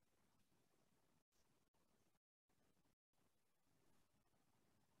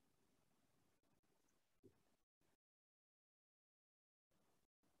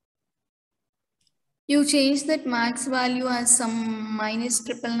 You change that max value as some minus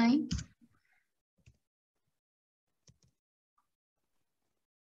 999.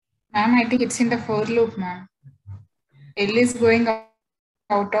 Ma'am, I think it's in the for loop, ma'am. L is going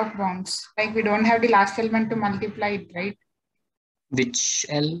out of bounds. Like we don't have the last element to multiply it, right? Which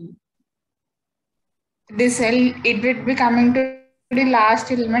L? This L, it will be coming to the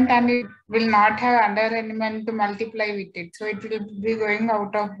last element and it will not have another element to multiply with it. So it will be going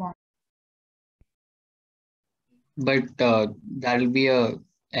out of bounds. But that will be a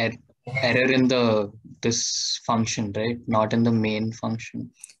error in this function, right? Not in the main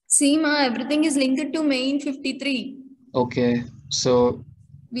function. See, ma, everything is linked to main 53. Okay, so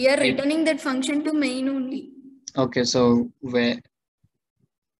we are returning that function to main only. Okay, so where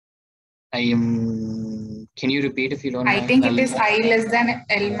I am, can you repeat if you don't mind? I think it is I less than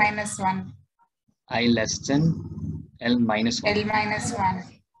L minus 1. I less than L minus 1. L minus 1.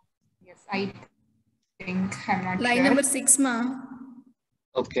 Yes, I think. I'm not Line sure. number 6, ma.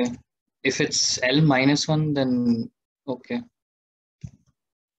 Okay. If it's L minus 1, then okay.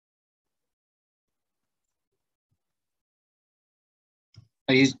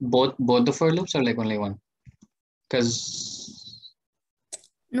 Are you both the for loops or like only one? Because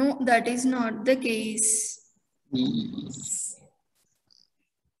no, that is not the case.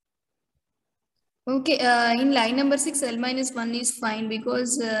 Okay, in line number 6, L minus 1 is fine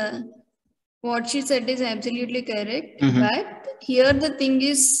because what she said is absolutely correct. But here the thing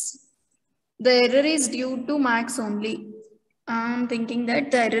is, the error is due to max only. I'm thinking that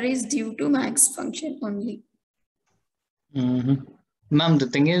the error is due to max function only. Ma'am, the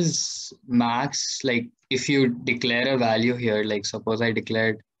thing is, max, like if you declare a value here, like suppose I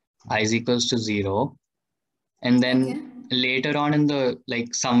declared I is equals to 0, and then later on in the,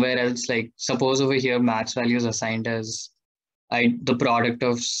 like somewhere else, like suppose over here, max value is assigned as the product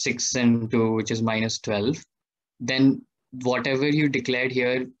of 6 and 2, which is minus 12, then whatever you declared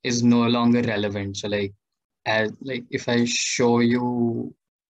here is no longer relevant. So like if I show you,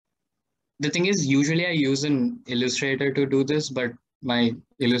 the thing is usually I use an Illustrator to do this, but my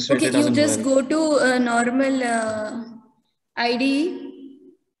Illustrator doesn't work. You just go to normal IDE.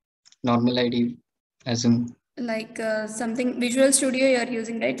 Normal IDE as in? Like something Visual Studio you are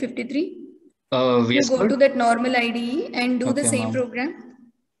using, right? 53? You go to that normal IDE and do the same program.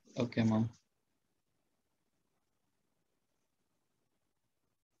 Okay, ma'am.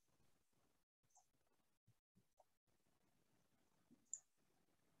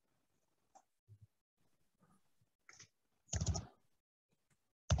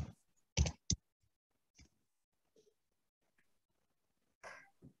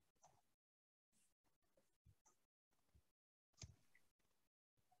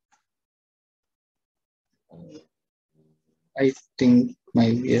 I think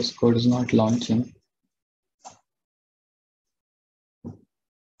my VS Code is not launching.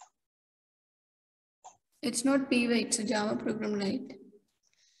 It's not Py, it's a Java program, right?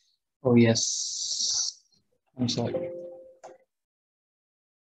 Oh, yes. I'm sorry.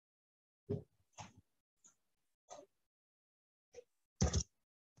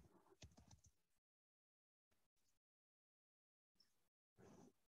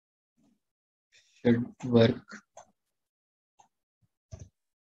 Should work.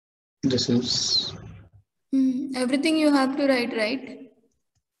 This is everything you have to write, right?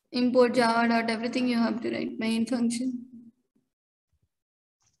 Import Java dot everything you have to write, main function.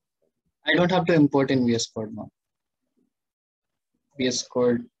 I don't have to import in VS Code now. VS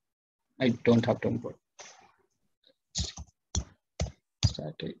Code, I don't have to import.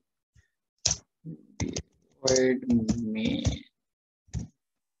 Static void main.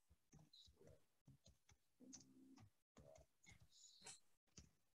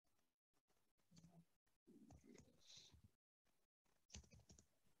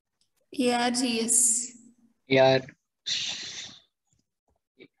 ARGS. AR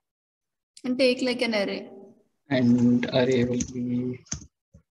And take like an array. and array will be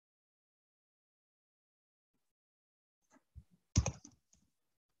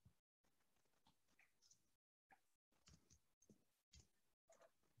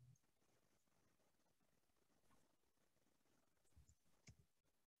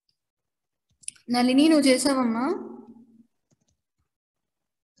Nalini నువ్వు చేసావమ్మా?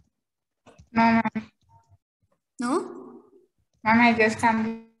 No, ma'am. No? Ma'am, I just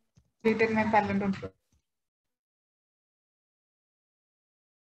completed my parallel.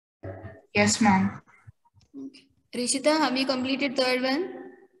 Yes, ma'am. Okay. Rishita, have you completed third one?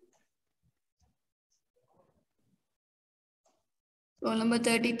 Roll number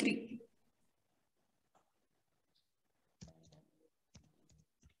 33.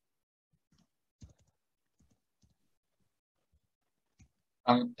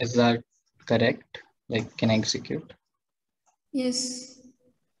 is that correct? Like, can I execute? Yes.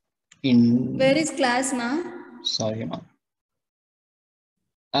 In Where is class, ma? Sorry, ma'am.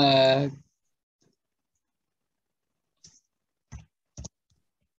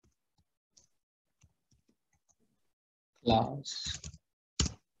 Class.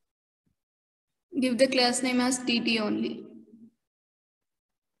 Give the class name as TT only.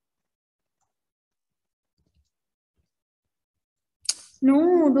 No,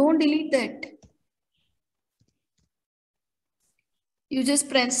 don't delete that. You just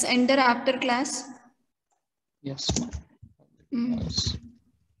press enter after class. Yes, ma'am. Yes.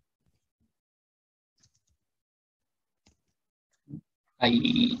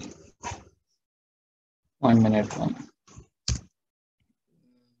 1 minute, ma'am.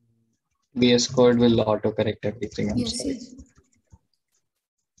 VS Code will autocorrect everything. I'm Yes, sorry. yes.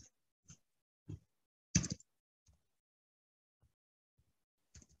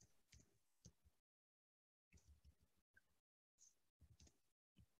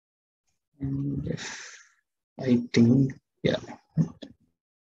 And if I think, yeah.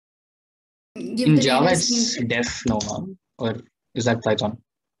 Give In the Java, data it's screen. def, no, ma'am. Or is that Python?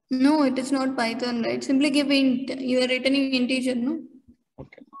 No, it is not Python, right? Simply give int. You are returning integer, no?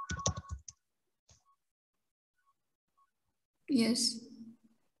 Okay. Yes.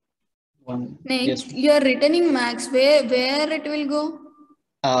 Yes. Next, you are returning max. Where it will go?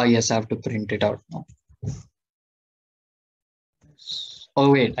 Yes, I have to print it out now. Oh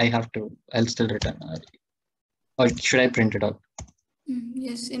wait, I have to. I'll still return. Or should I print it out?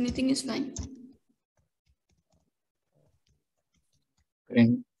 Yes, anything is fine.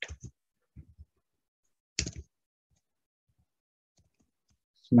 Print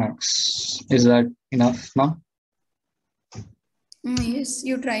max. Is that enough now? Yes,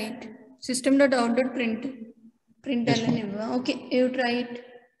 you try it. System.out.print. Print Yes, okay, you try it.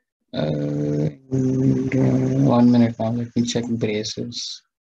 1 minute now. Let me check braces.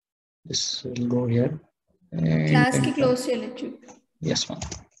 This will go here. Class ki close cheyalechu. Yes, ma'am.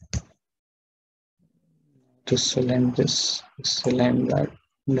 This will end this. This will end that.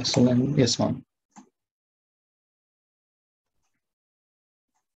 This will end. Yes, ma'am.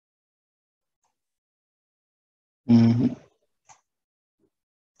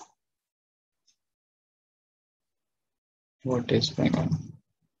 What is going on?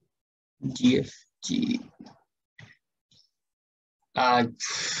 GFG.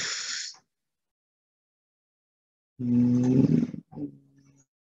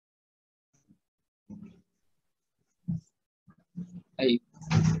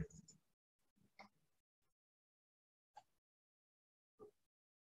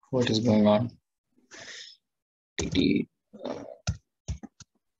 What is going on? TT.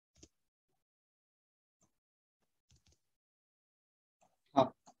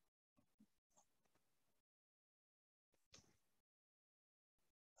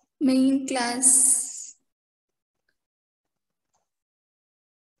 Main class.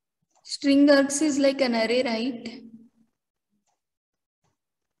 String args is like an array, right?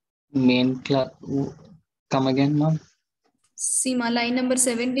 Main class. Come again, ma'am. See, line number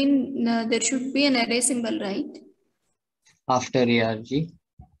 17, there should be an array symbol, right? After ARG?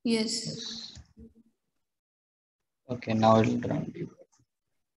 Yes. Okay, now it will run.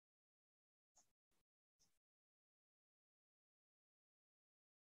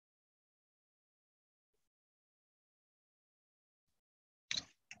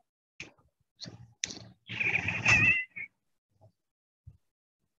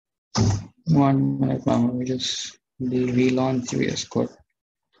 1 minute, ma'am. Let me just relaunch VS Code.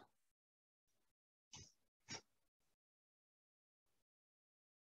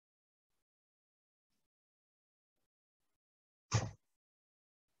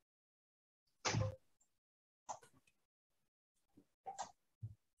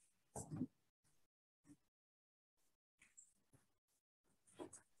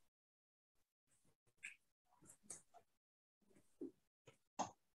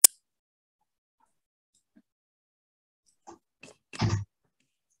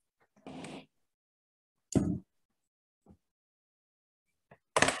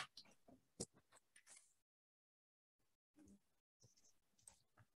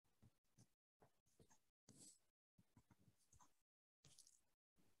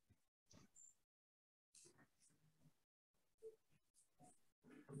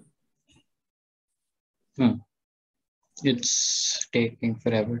 It's taking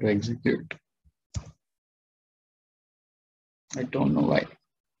forever to execute. I don't know why.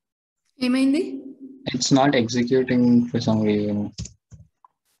 It's not executing for some reason.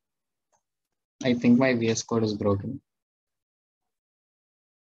 I think my VS Code is broken.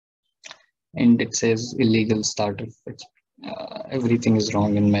 And it says illegal starter. Everything is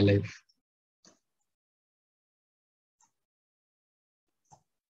wrong in my life.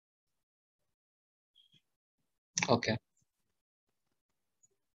 Okay.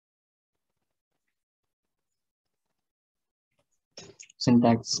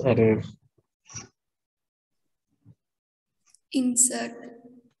 Syntax error. Insert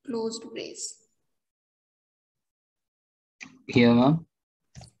closed brace. Here, ma'am?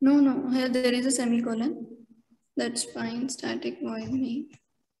 No. Here there is a semicolon. That's fine. Static void main.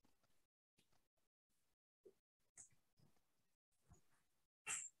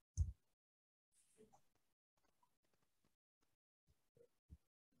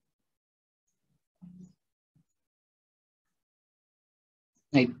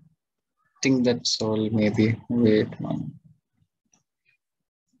 I think that's all, maybe. Wait, ma'am.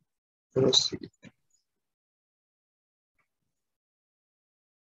 Proceed.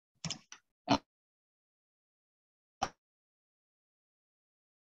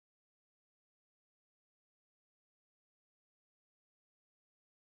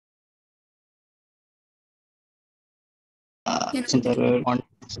 Error on.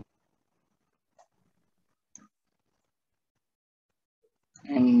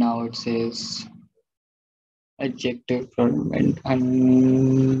 And now it says adjective fragment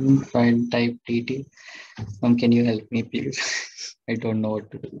undefined type TT. Can you help me, please? I don't know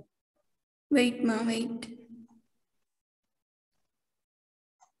what to do. Wait, ma, wait.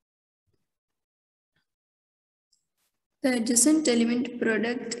 The adjacent element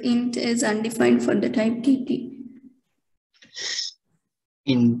product int is undefined for the type TT.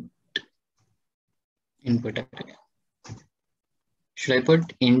 Input array. Should I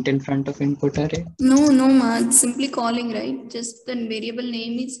put int in front of input array? No, ma. It's simply calling, right? Just the variable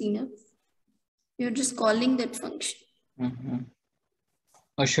name is enough. You're just calling that function.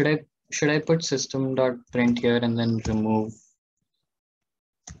 Or should I put system.print here and then remove?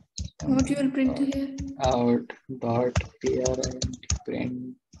 What you will print here? Out.print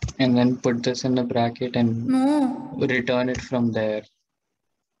and then put this in the bracket and return it from there.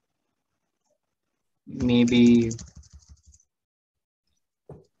 Maybe.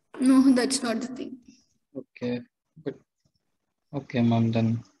 No, that's not the thing. Okay, but okay, ma'am,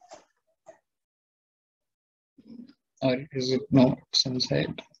 then. Or is it no? It's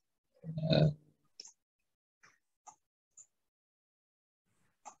inside.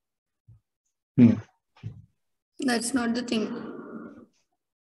 That's not the thing.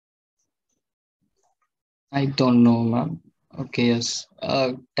 I don't know, ma'am. Okay, yes.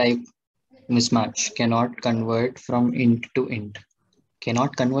 Type mismatch. Cannot convert from int to int.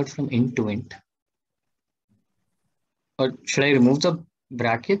 Cannot convert from int to int. Or should I remove the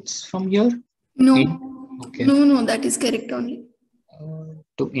brackets from here? No. Int? Okay. No, that is correct only.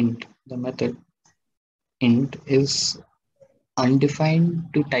 To int, the method int is undefined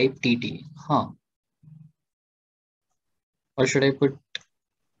to type TT. Or should I put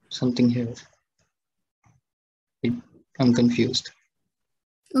something here? I'm confused.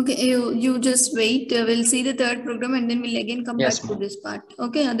 Okay, you just wait. We'll see the third program and then we'll again come back to this part.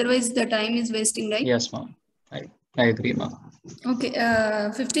 Okay, otherwise the time is wasting, right? Yes, ma'am. I agree, ma'am. Okay,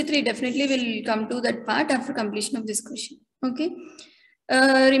 53 definitely will come to that part after completion of this question. Okay.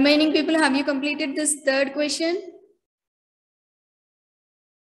 Remaining people, have you completed this third question?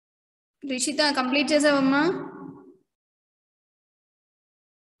 Rishita, complete chesavamma?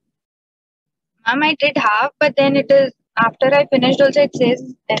 Ma'am, I did half, but then it is After I finished also it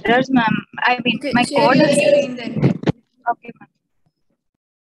says errors, ma'am. I mean, Okay, my share code your is... screen then. Okay, ma'am.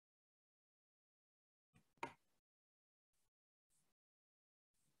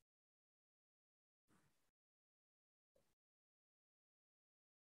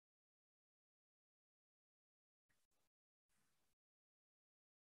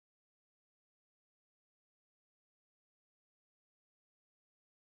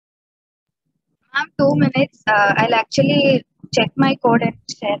 Ma'am, 2 minutes. I'll actually check my code and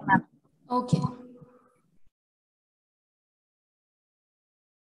share, ma'am. Okay.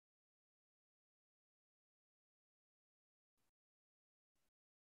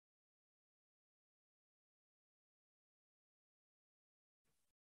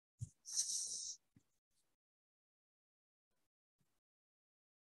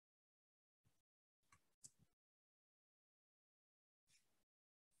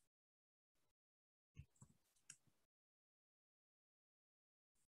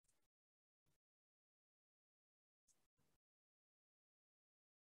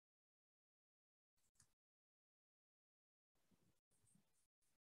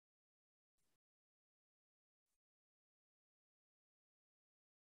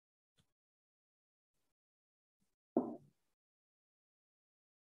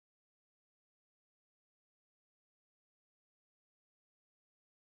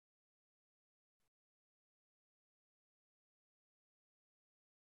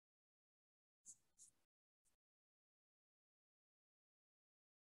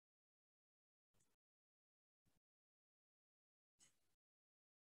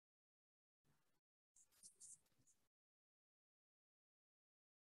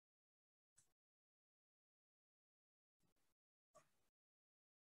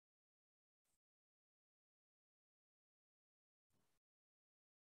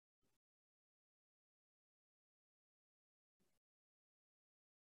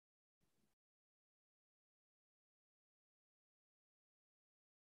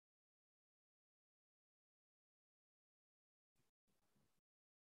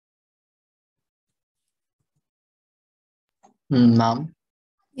 Ma'am,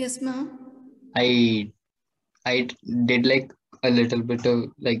 Yes, ma'am. I I did like a little bit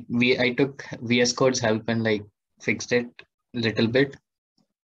of like I took VS Code's help and like fixed it a little bit.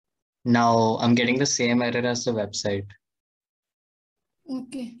 Now I'm getting the same error as the website.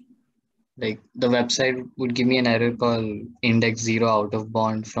 Okay. Like the website would give me an error called index 0 out of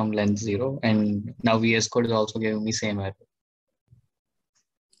bound from length 0, and now VS Code is also giving me same error.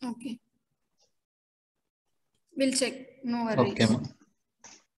 Okay. We'll check. No Okay, worries. ma'am.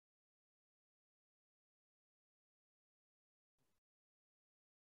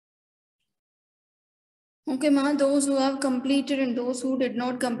 Okay, ma, those who have completed and those who did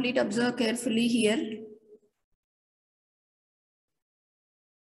not complete, observe carefully here.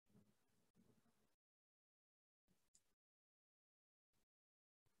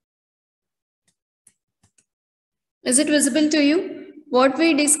 Is it visible to you? What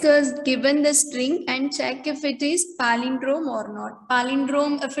we discussed, given the string and check if it is palindrome or not.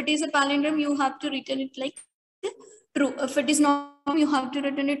 Palindrome, if it is a palindrome, you have to return it like true. If it is not, you have to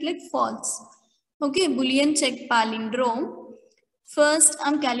return it like false. Okay, Boolean check palindrome. First,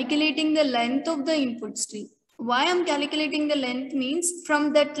 I'm calculating the length of the input string. Why I'm calculating the length means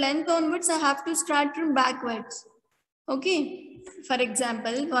from that length onwards, I have to start from backwards. Okay, for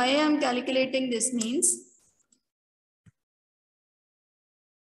example, why I'm calculating this means,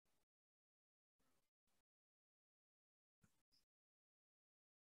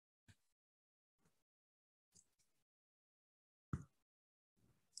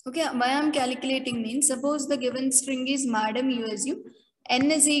 okay, why I'm calculating means, suppose the given string is madam, you assume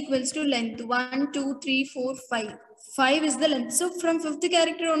n is equals to length 1, 2, 3, 4, 5. 5 is the length. So from fifth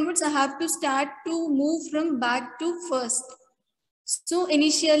character onwards, I have to start to move from back to first. So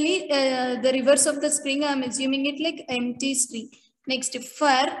initially, the reverse of the string, I'm assuming it like empty string. Next, for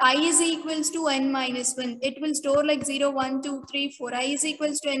I is equals to n minus 1, it will store like 0, 1, 2, 3, 4. I is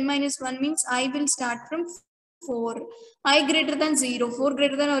equals to n minus 1 means I will start from 4. I greater than 0, 4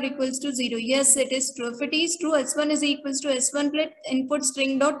 greater than or equals to 0. Yes, it is true. If it is true, s1 is equals to s1 plus input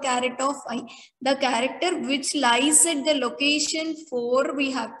string dot caret of I. The character which lies at the location 4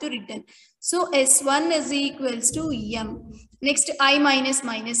 we have to return. So s1 is equals to m. Next, I minus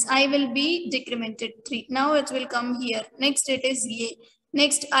minus, I will be decremented 3. Now it will come here. Next, it is a.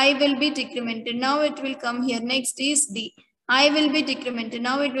 Next, I will be decremented. Now it will come here. Next is d. I will be decremented.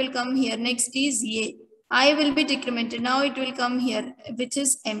 Now it will come here. Next is a. I will be decremented. Now it will come here, which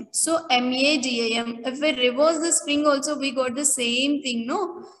is m. So MAGAM. If we reverse the string also, we got the same thing,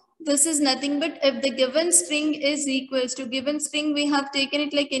 no? This is nothing but if the given string is equals to given string, we have taken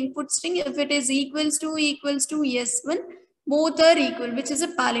it like input string. If it is equals to yes1, both are equal, which is a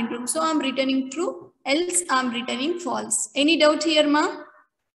palindrome. So I'm returning true, else I'm returning false. Any doubt here, ma?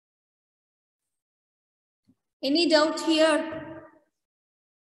 Any doubt here?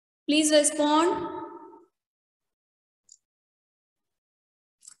 Please respond.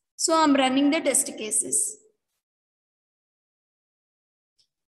 So I'm running the test cases.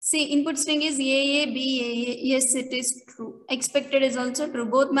 See, input string is A, B, A. Yes, it is true. Expected is also true.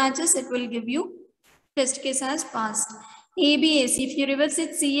 Both matches, it will give you test case has passed. A, B, A, C. If you reverse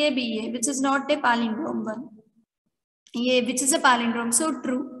it, C, A, B, A, which is not a palindrome one. A, which is a palindrome, so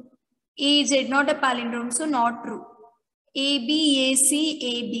true. A, Z, not a palindrome, so not true. A, B, A, C,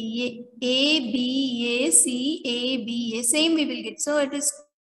 A, B, A. A, B, A, C, A, B, A. Same we will get. So it is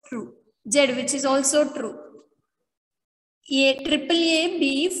true. Z, which is also true. A, triple A,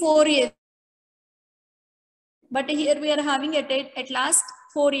 B, 4A. But here we are having at last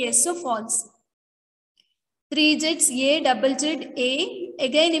 4A, so false. 3 Z's, A, double Z, A.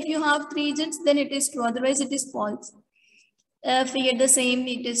 Again, if you have 3 Z's, then it is true. Otherwise, it is false. If we get the same,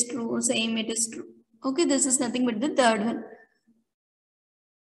 it is true. Same, it is true. Okay, this is nothing but the third one.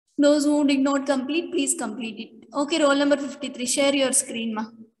 Those who did not complete, please complete it. Okay, roll number 53. Share your screen, ma.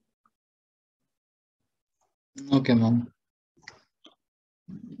 Okay, ma'am.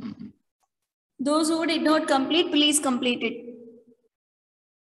 Those who did not complete, please complete it.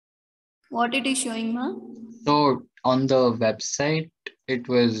 What it is showing, ma? So on the website, it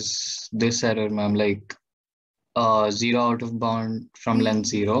was this error, ma'am, like 0 out of bound from length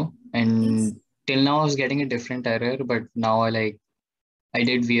 0. And till now I was getting a different error, but now I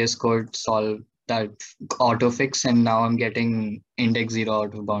did VS Code solve that auto fix, and now I'm getting index 0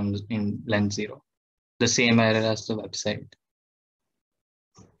 out of bound in length 0. The same error as the website.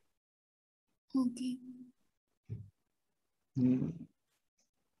 Okay.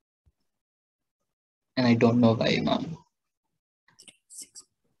 And I don't know why, ma'am.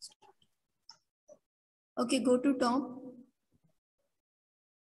 Okay, go to top.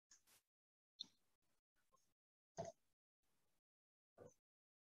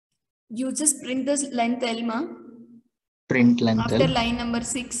 You just print the length L, ma. Print length After L. line number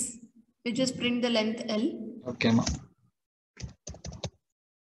 6, you just print the length L. Okay, ma'am.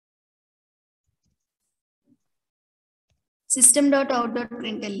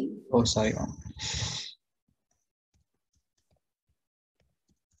 System.out.println. Oh, sorry, ma'am.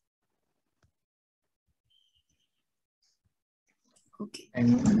 Okay.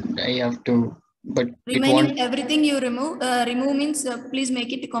 And I have to, but remaining everything you remove. Remove means please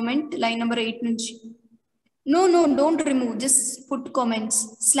make it comment line number 8 nunchi. No, don't remove. Just put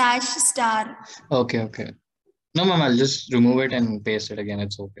comments /*. Okay. No, ma'am, I'll just remove it and paste it again.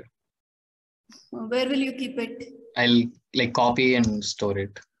 It's okay. Where will you keep it? I'll like copy and store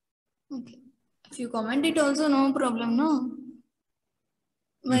it. Okay. If you comment it also, no problem, no?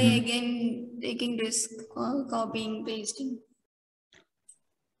 Why again taking risk, copying, pasting?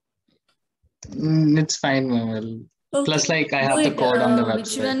 It's fine, ma'am. Okay. Plus, like I have the code on the website.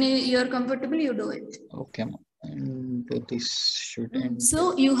 Which one you're comfortable, you do it. Okay, ma'am. And this should end.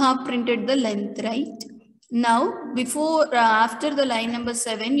 So you have printed the length, right? Now, before, after the line number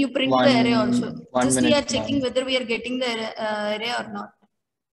 7, you print the array also. Just we are checking whether we are getting the array or not.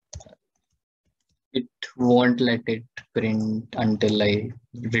 It won't let it print until I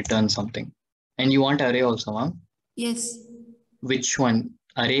return something. And you want array also, ma'am? Yes. Which one?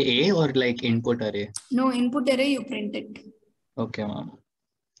 Array A or like input array? No, input array you print it. Okay, ma'am.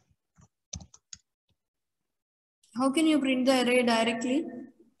 How can you print the array directly?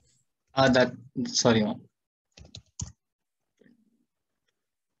 Sorry, ma'am.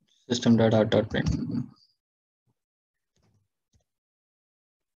 System.out.print.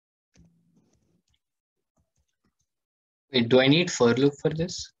 Wait, do I need for loop for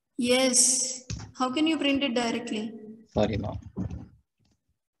this? Yes. How can you print it directly? Sorry, ma'am.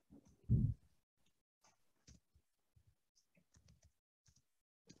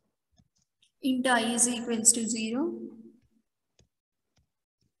 Int I is equals to 0.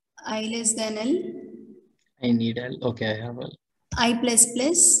 I less than L. I need L. Okay, I have L. I plus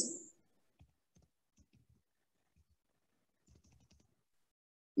plus.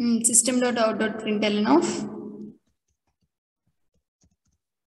 System.out.println of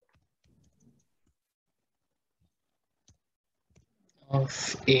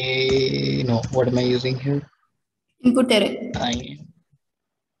a, no, what am I using here? Input array.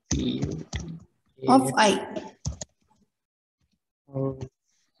 Of I.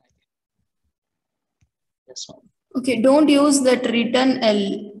 Yes, ma'am. Okay, don't use that return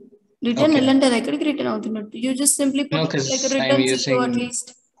L. Return Okay. L అంటే అది ఎక్కడికి return అవుతున్నట్టు? You just simply put No, because like a I'm return 0 using at least.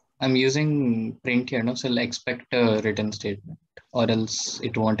 I'm using print here, no? So I'll expect a return statement or else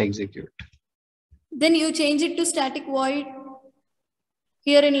it won't execute. Then you change it to static void.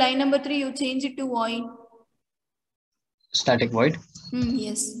 Here in line number 3, you change it to void. Static void?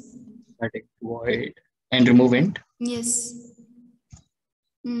 Yes. Static void. And remove int? Yes.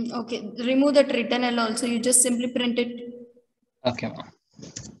 Okay. Remove that return L also. You just simply print it. Okay, ma'am.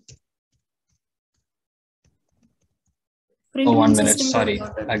 Print Oh, 1 means minute. system Sorry.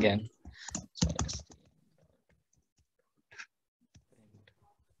 dot out. Again. Sorry.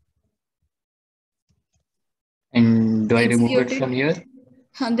 And do I remove it from here?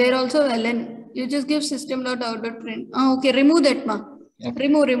 There also ln. You just give system.out.print. Okay, remove that ma. Yep.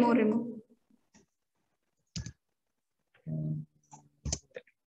 Remove.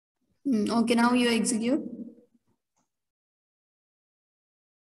 Okay, now you execute.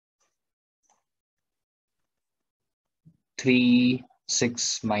 3,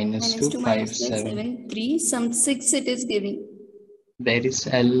 6 minus 2, 5, 7. 3. Some 6 it is giving. There is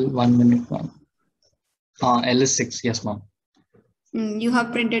L, 1 minute, ma'am. L is 6, yes, ma'am. You have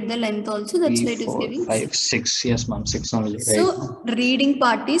printed the length also, that's why it is giving 5, 6, yes, ma'am, 6 only. So right? Reading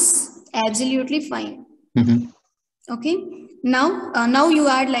part is absolutely fine. Okay. Now you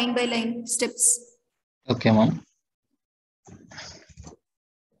add line by line steps. Okay, ma'am.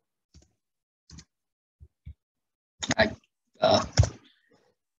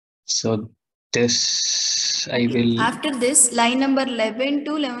 So this I will. After this, line number 11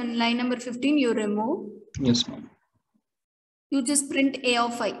 to line number 15 you remove. Yes, ma'am. You just print A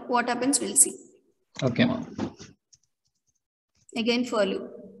of I. What happens, we'll see. Okay, ma'am. Again for loop.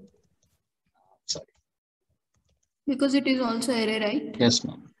 Sorry. Because it is also array, right? Yes,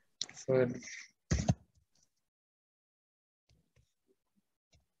 ma'am. For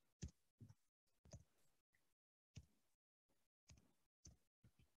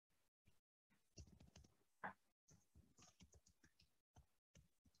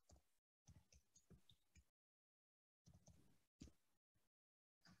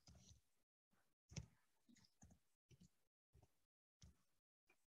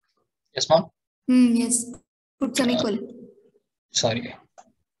yes, ma'am. Yes. Put semicolon. Sorry.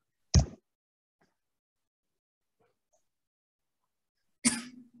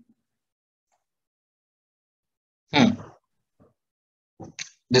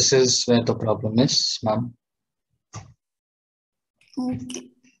 This is where the problem is, ma'am. Okay.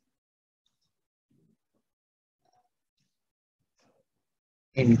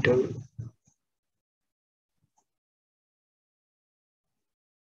 Into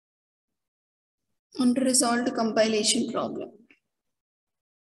Unresolved compilation problem.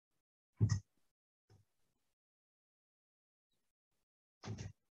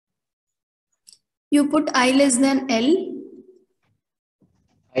 You put I less than L.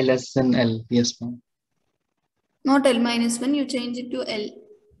 I less than L, yes, ma'am. Not L minus 1, you change it to L.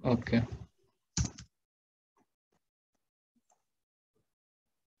 Okay.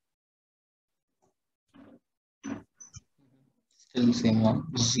 Still same one.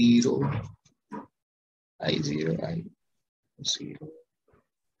 0, I 0, I 0.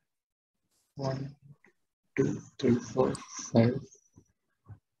 1, 2, 3, 4, 5.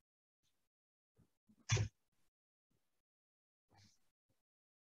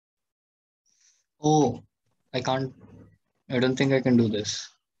 Oh, I don't think I can do this.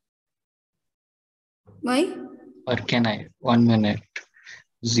 Why? Or can I? 1 minute.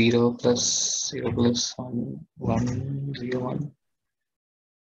 0 plus 0 plus 1, 1, 0, 1.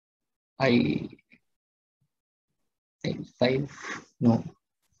 I 5, no.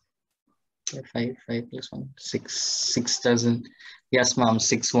 5 plus 1, 6. 6 doesn't. Yes, ma'am.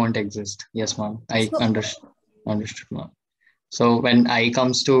 6 won't exist. Yes, ma'am. I understood, ma'am. So when I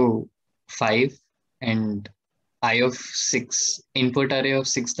comes to 5 and I of 6, input array of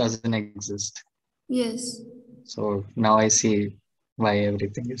 6 doesn't exist. Yes. So now I see why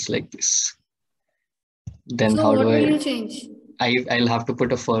everything is like this. Then so how what do will you change? I'll have to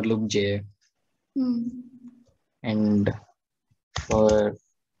put a for loop j. And for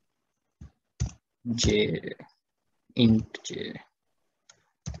j, int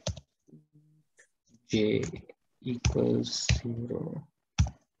j equals 0,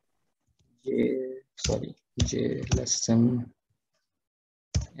 j less than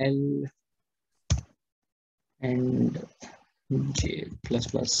L and j plus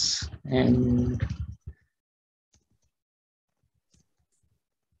plus and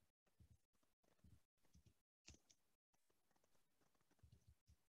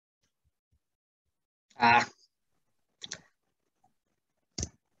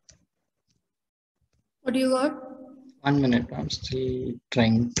What do you got? 1 minute. I'm still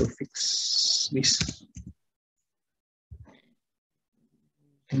trying to fix this.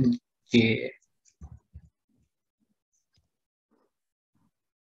 J.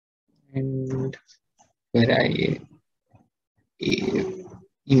 And where I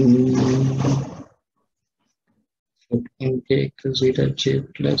intake 0 J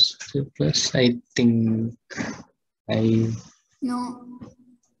plus J plus. I think No.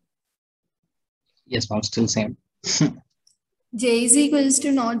 Yes, ma'am, still same. J is equals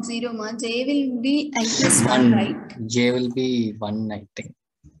to not 0, ma. J will be I plus 1, right? J will be 1, I think.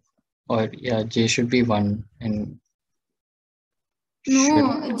 Or yeah, J should be 1 and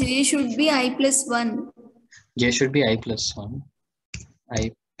no, J should be I plus 1. J should be I plus 1.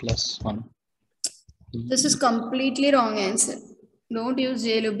 I plus 1. This is completely wrong answer. Don't use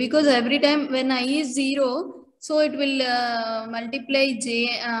J loop because every time when I is 0, so it will multiply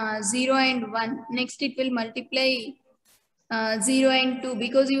J 0 and 1. Next it will multiply 0 and 2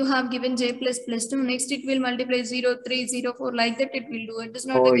 because you have given J plus plus 2. Next it will multiply 0, 3, 0, 4 like that it will do. It is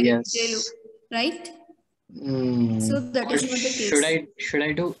not a correct J loop, right? So that is not the case. Should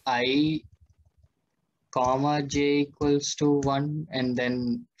I do I comma J equals to 1 and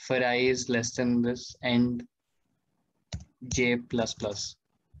then for I is less than this and J plus plus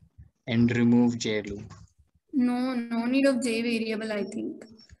and remove J loop? No need of J variable, I think.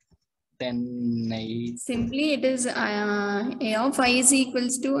 Then I simply it is A of I is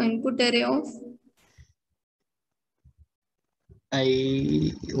equals to input array of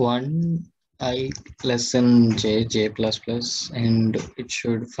I1 I less than J plus plus and it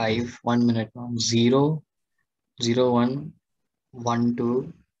should 5 1 minute now 0 0 1 1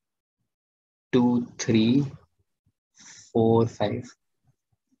 2 2 3 4 5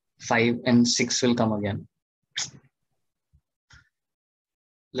 5 and 6 will come again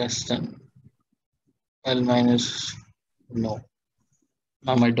less than L minus no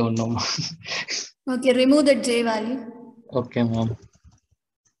ma'am, I don't know. okay, remove that J value. Okay, ma'am.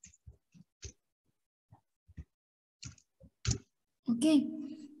 Okay,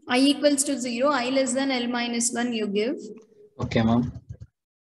 I equals to 0, I less than L minus 1 you give. Okay, ma'am.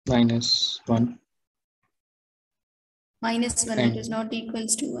 Minus 1. Minus 1, it is not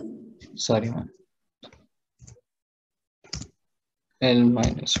equals to 1. Sorry, ma'am. L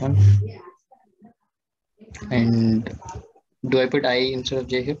minus 1. And do I put I instead of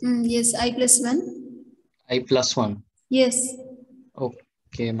J here? Yes, I plus 1. I plus 1. Yes.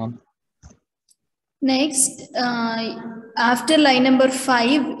 Okay, ma'am. Next, after line number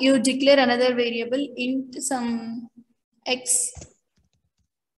 5, you declare another variable int some x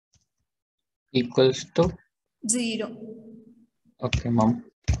equals to 0. Okay, ma'am.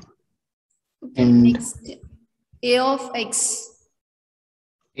 Okay, and next, A of x.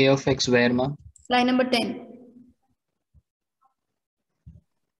 A of x where, ma'am? Line number 10.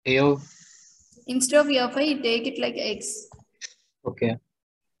 A of instead of A of I, you take it like x. Okay.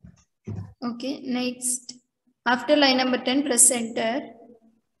 Okay, next, after line number 10, press enter.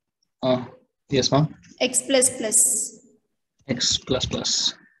 Yes, ma'am. X plus plus. X plus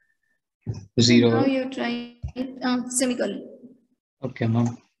plus. 0. Now you try it, semicolon. Okay,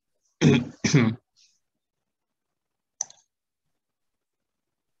 ma'am.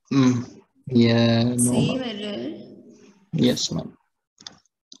 Yeah. No, same error. Yes, ma'am.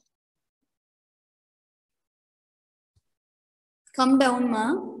 Come down,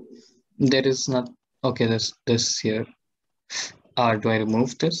 ma. There is not. Okay, there's this here. Do I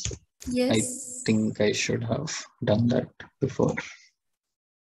remove this? Yes. I think I should have done that before.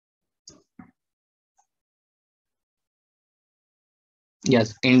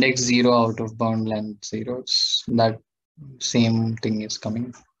 Yes, index 0 out of bound length 0. That same thing is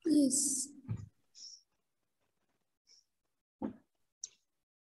coming. Yes.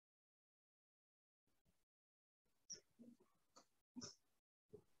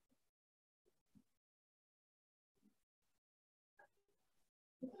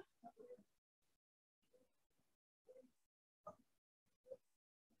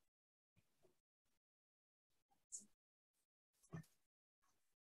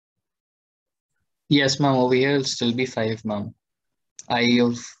 Yes, ma'am. Over here, it'll still be 5, ma'am. I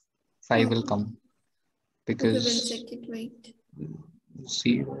of 5 will come because. Okay, we'll check it. Wait.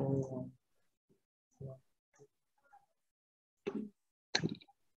 0, 2, 3.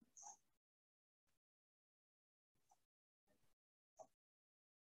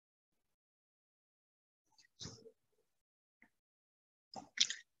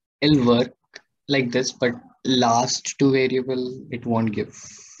 It'll work like this, but last two variable it won't give.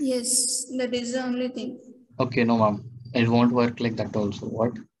 Yes, that is the only thing. Okay, no, ma'am. It won't work like that also.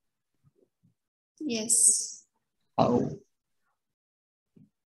 What? Yes. How?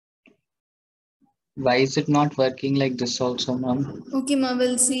 Why is it not working like this also, ma'am? Okay, ma,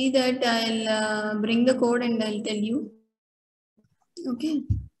 we'll see that. I'll bring the code and I'll tell you. Okay.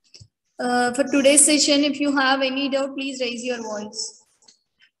 For today's session, if you have any doubt, please raise your voice.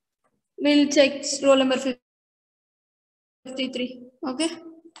 We'll check roll number 53. Okay.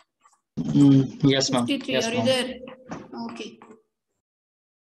 Yes, ma'am. 53. Yes, Are you ma'am. there? Okay.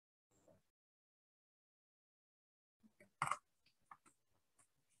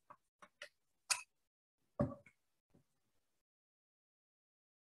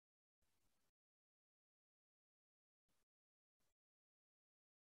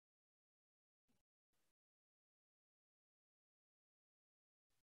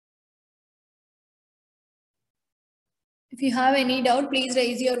 If you have any doubt, please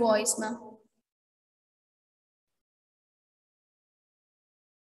raise your voice, ma'am.